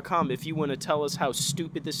snsnpod@gmail.com if you want to tell us how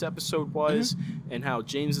stupid this episode was and how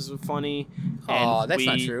James is funny. And Aw, that's we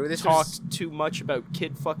not true. This talked was- too much about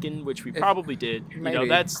kid fucking, which we probably did. You know, maybe.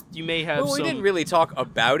 that's you may have well, we some. didn't really talk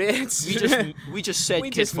about it. we just said we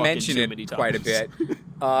kid just fucking mentioned too it many times. quite a bit.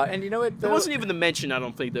 And you know what? It though? wasn't even the mention. I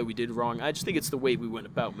don't think that we did wrong. I just think it's the way we went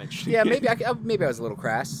about mentioning. Yeah, it. maybe I was a little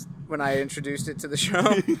crass when I introduced it to the show.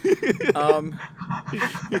 And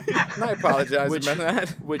I apologize Which- about that.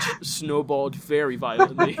 which snowballed very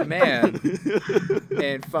violently. Man.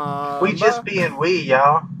 And We just being we,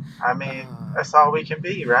 y'all. I mean, that's all we can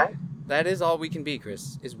be, right? that is all we can be,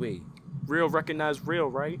 Chris, is we. Real recognize real,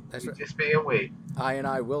 right? That's We right. just being we. I and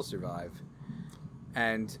I will survive.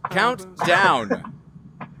 And count down.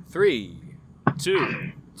 3,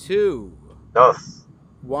 2, 2, Dos.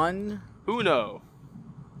 1. Uno.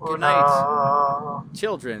 Good night,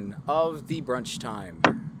 children of the brunch time.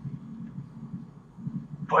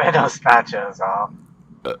 Buenos nachos, all.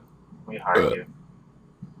 We heard you.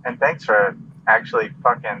 And thanks for actually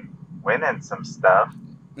fucking winning some stuff.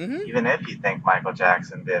 Mm-hmm. Even if you think Michael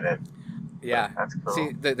Jackson did it. Yeah. That's cool.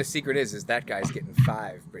 See, the secret is that guy's getting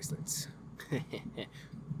 5 bracelets.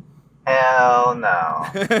 Hell no.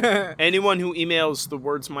 Anyone who emails the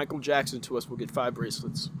words Michael Jackson to us will get 5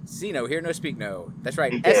 bracelets. See no, hear no, speak no. That's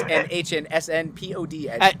right. He did it.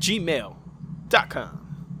 SNHNSNPOD. At gmail.com.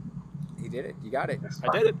 He did it. You got it. I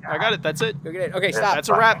did it. I got it. That's it. Go get it. Okay, stop. That's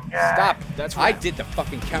a wrap. Yeah. Stop. That's I right. did the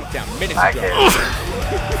fucking countdown minutes I ago. get it.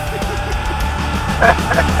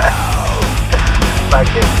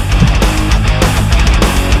 Fucking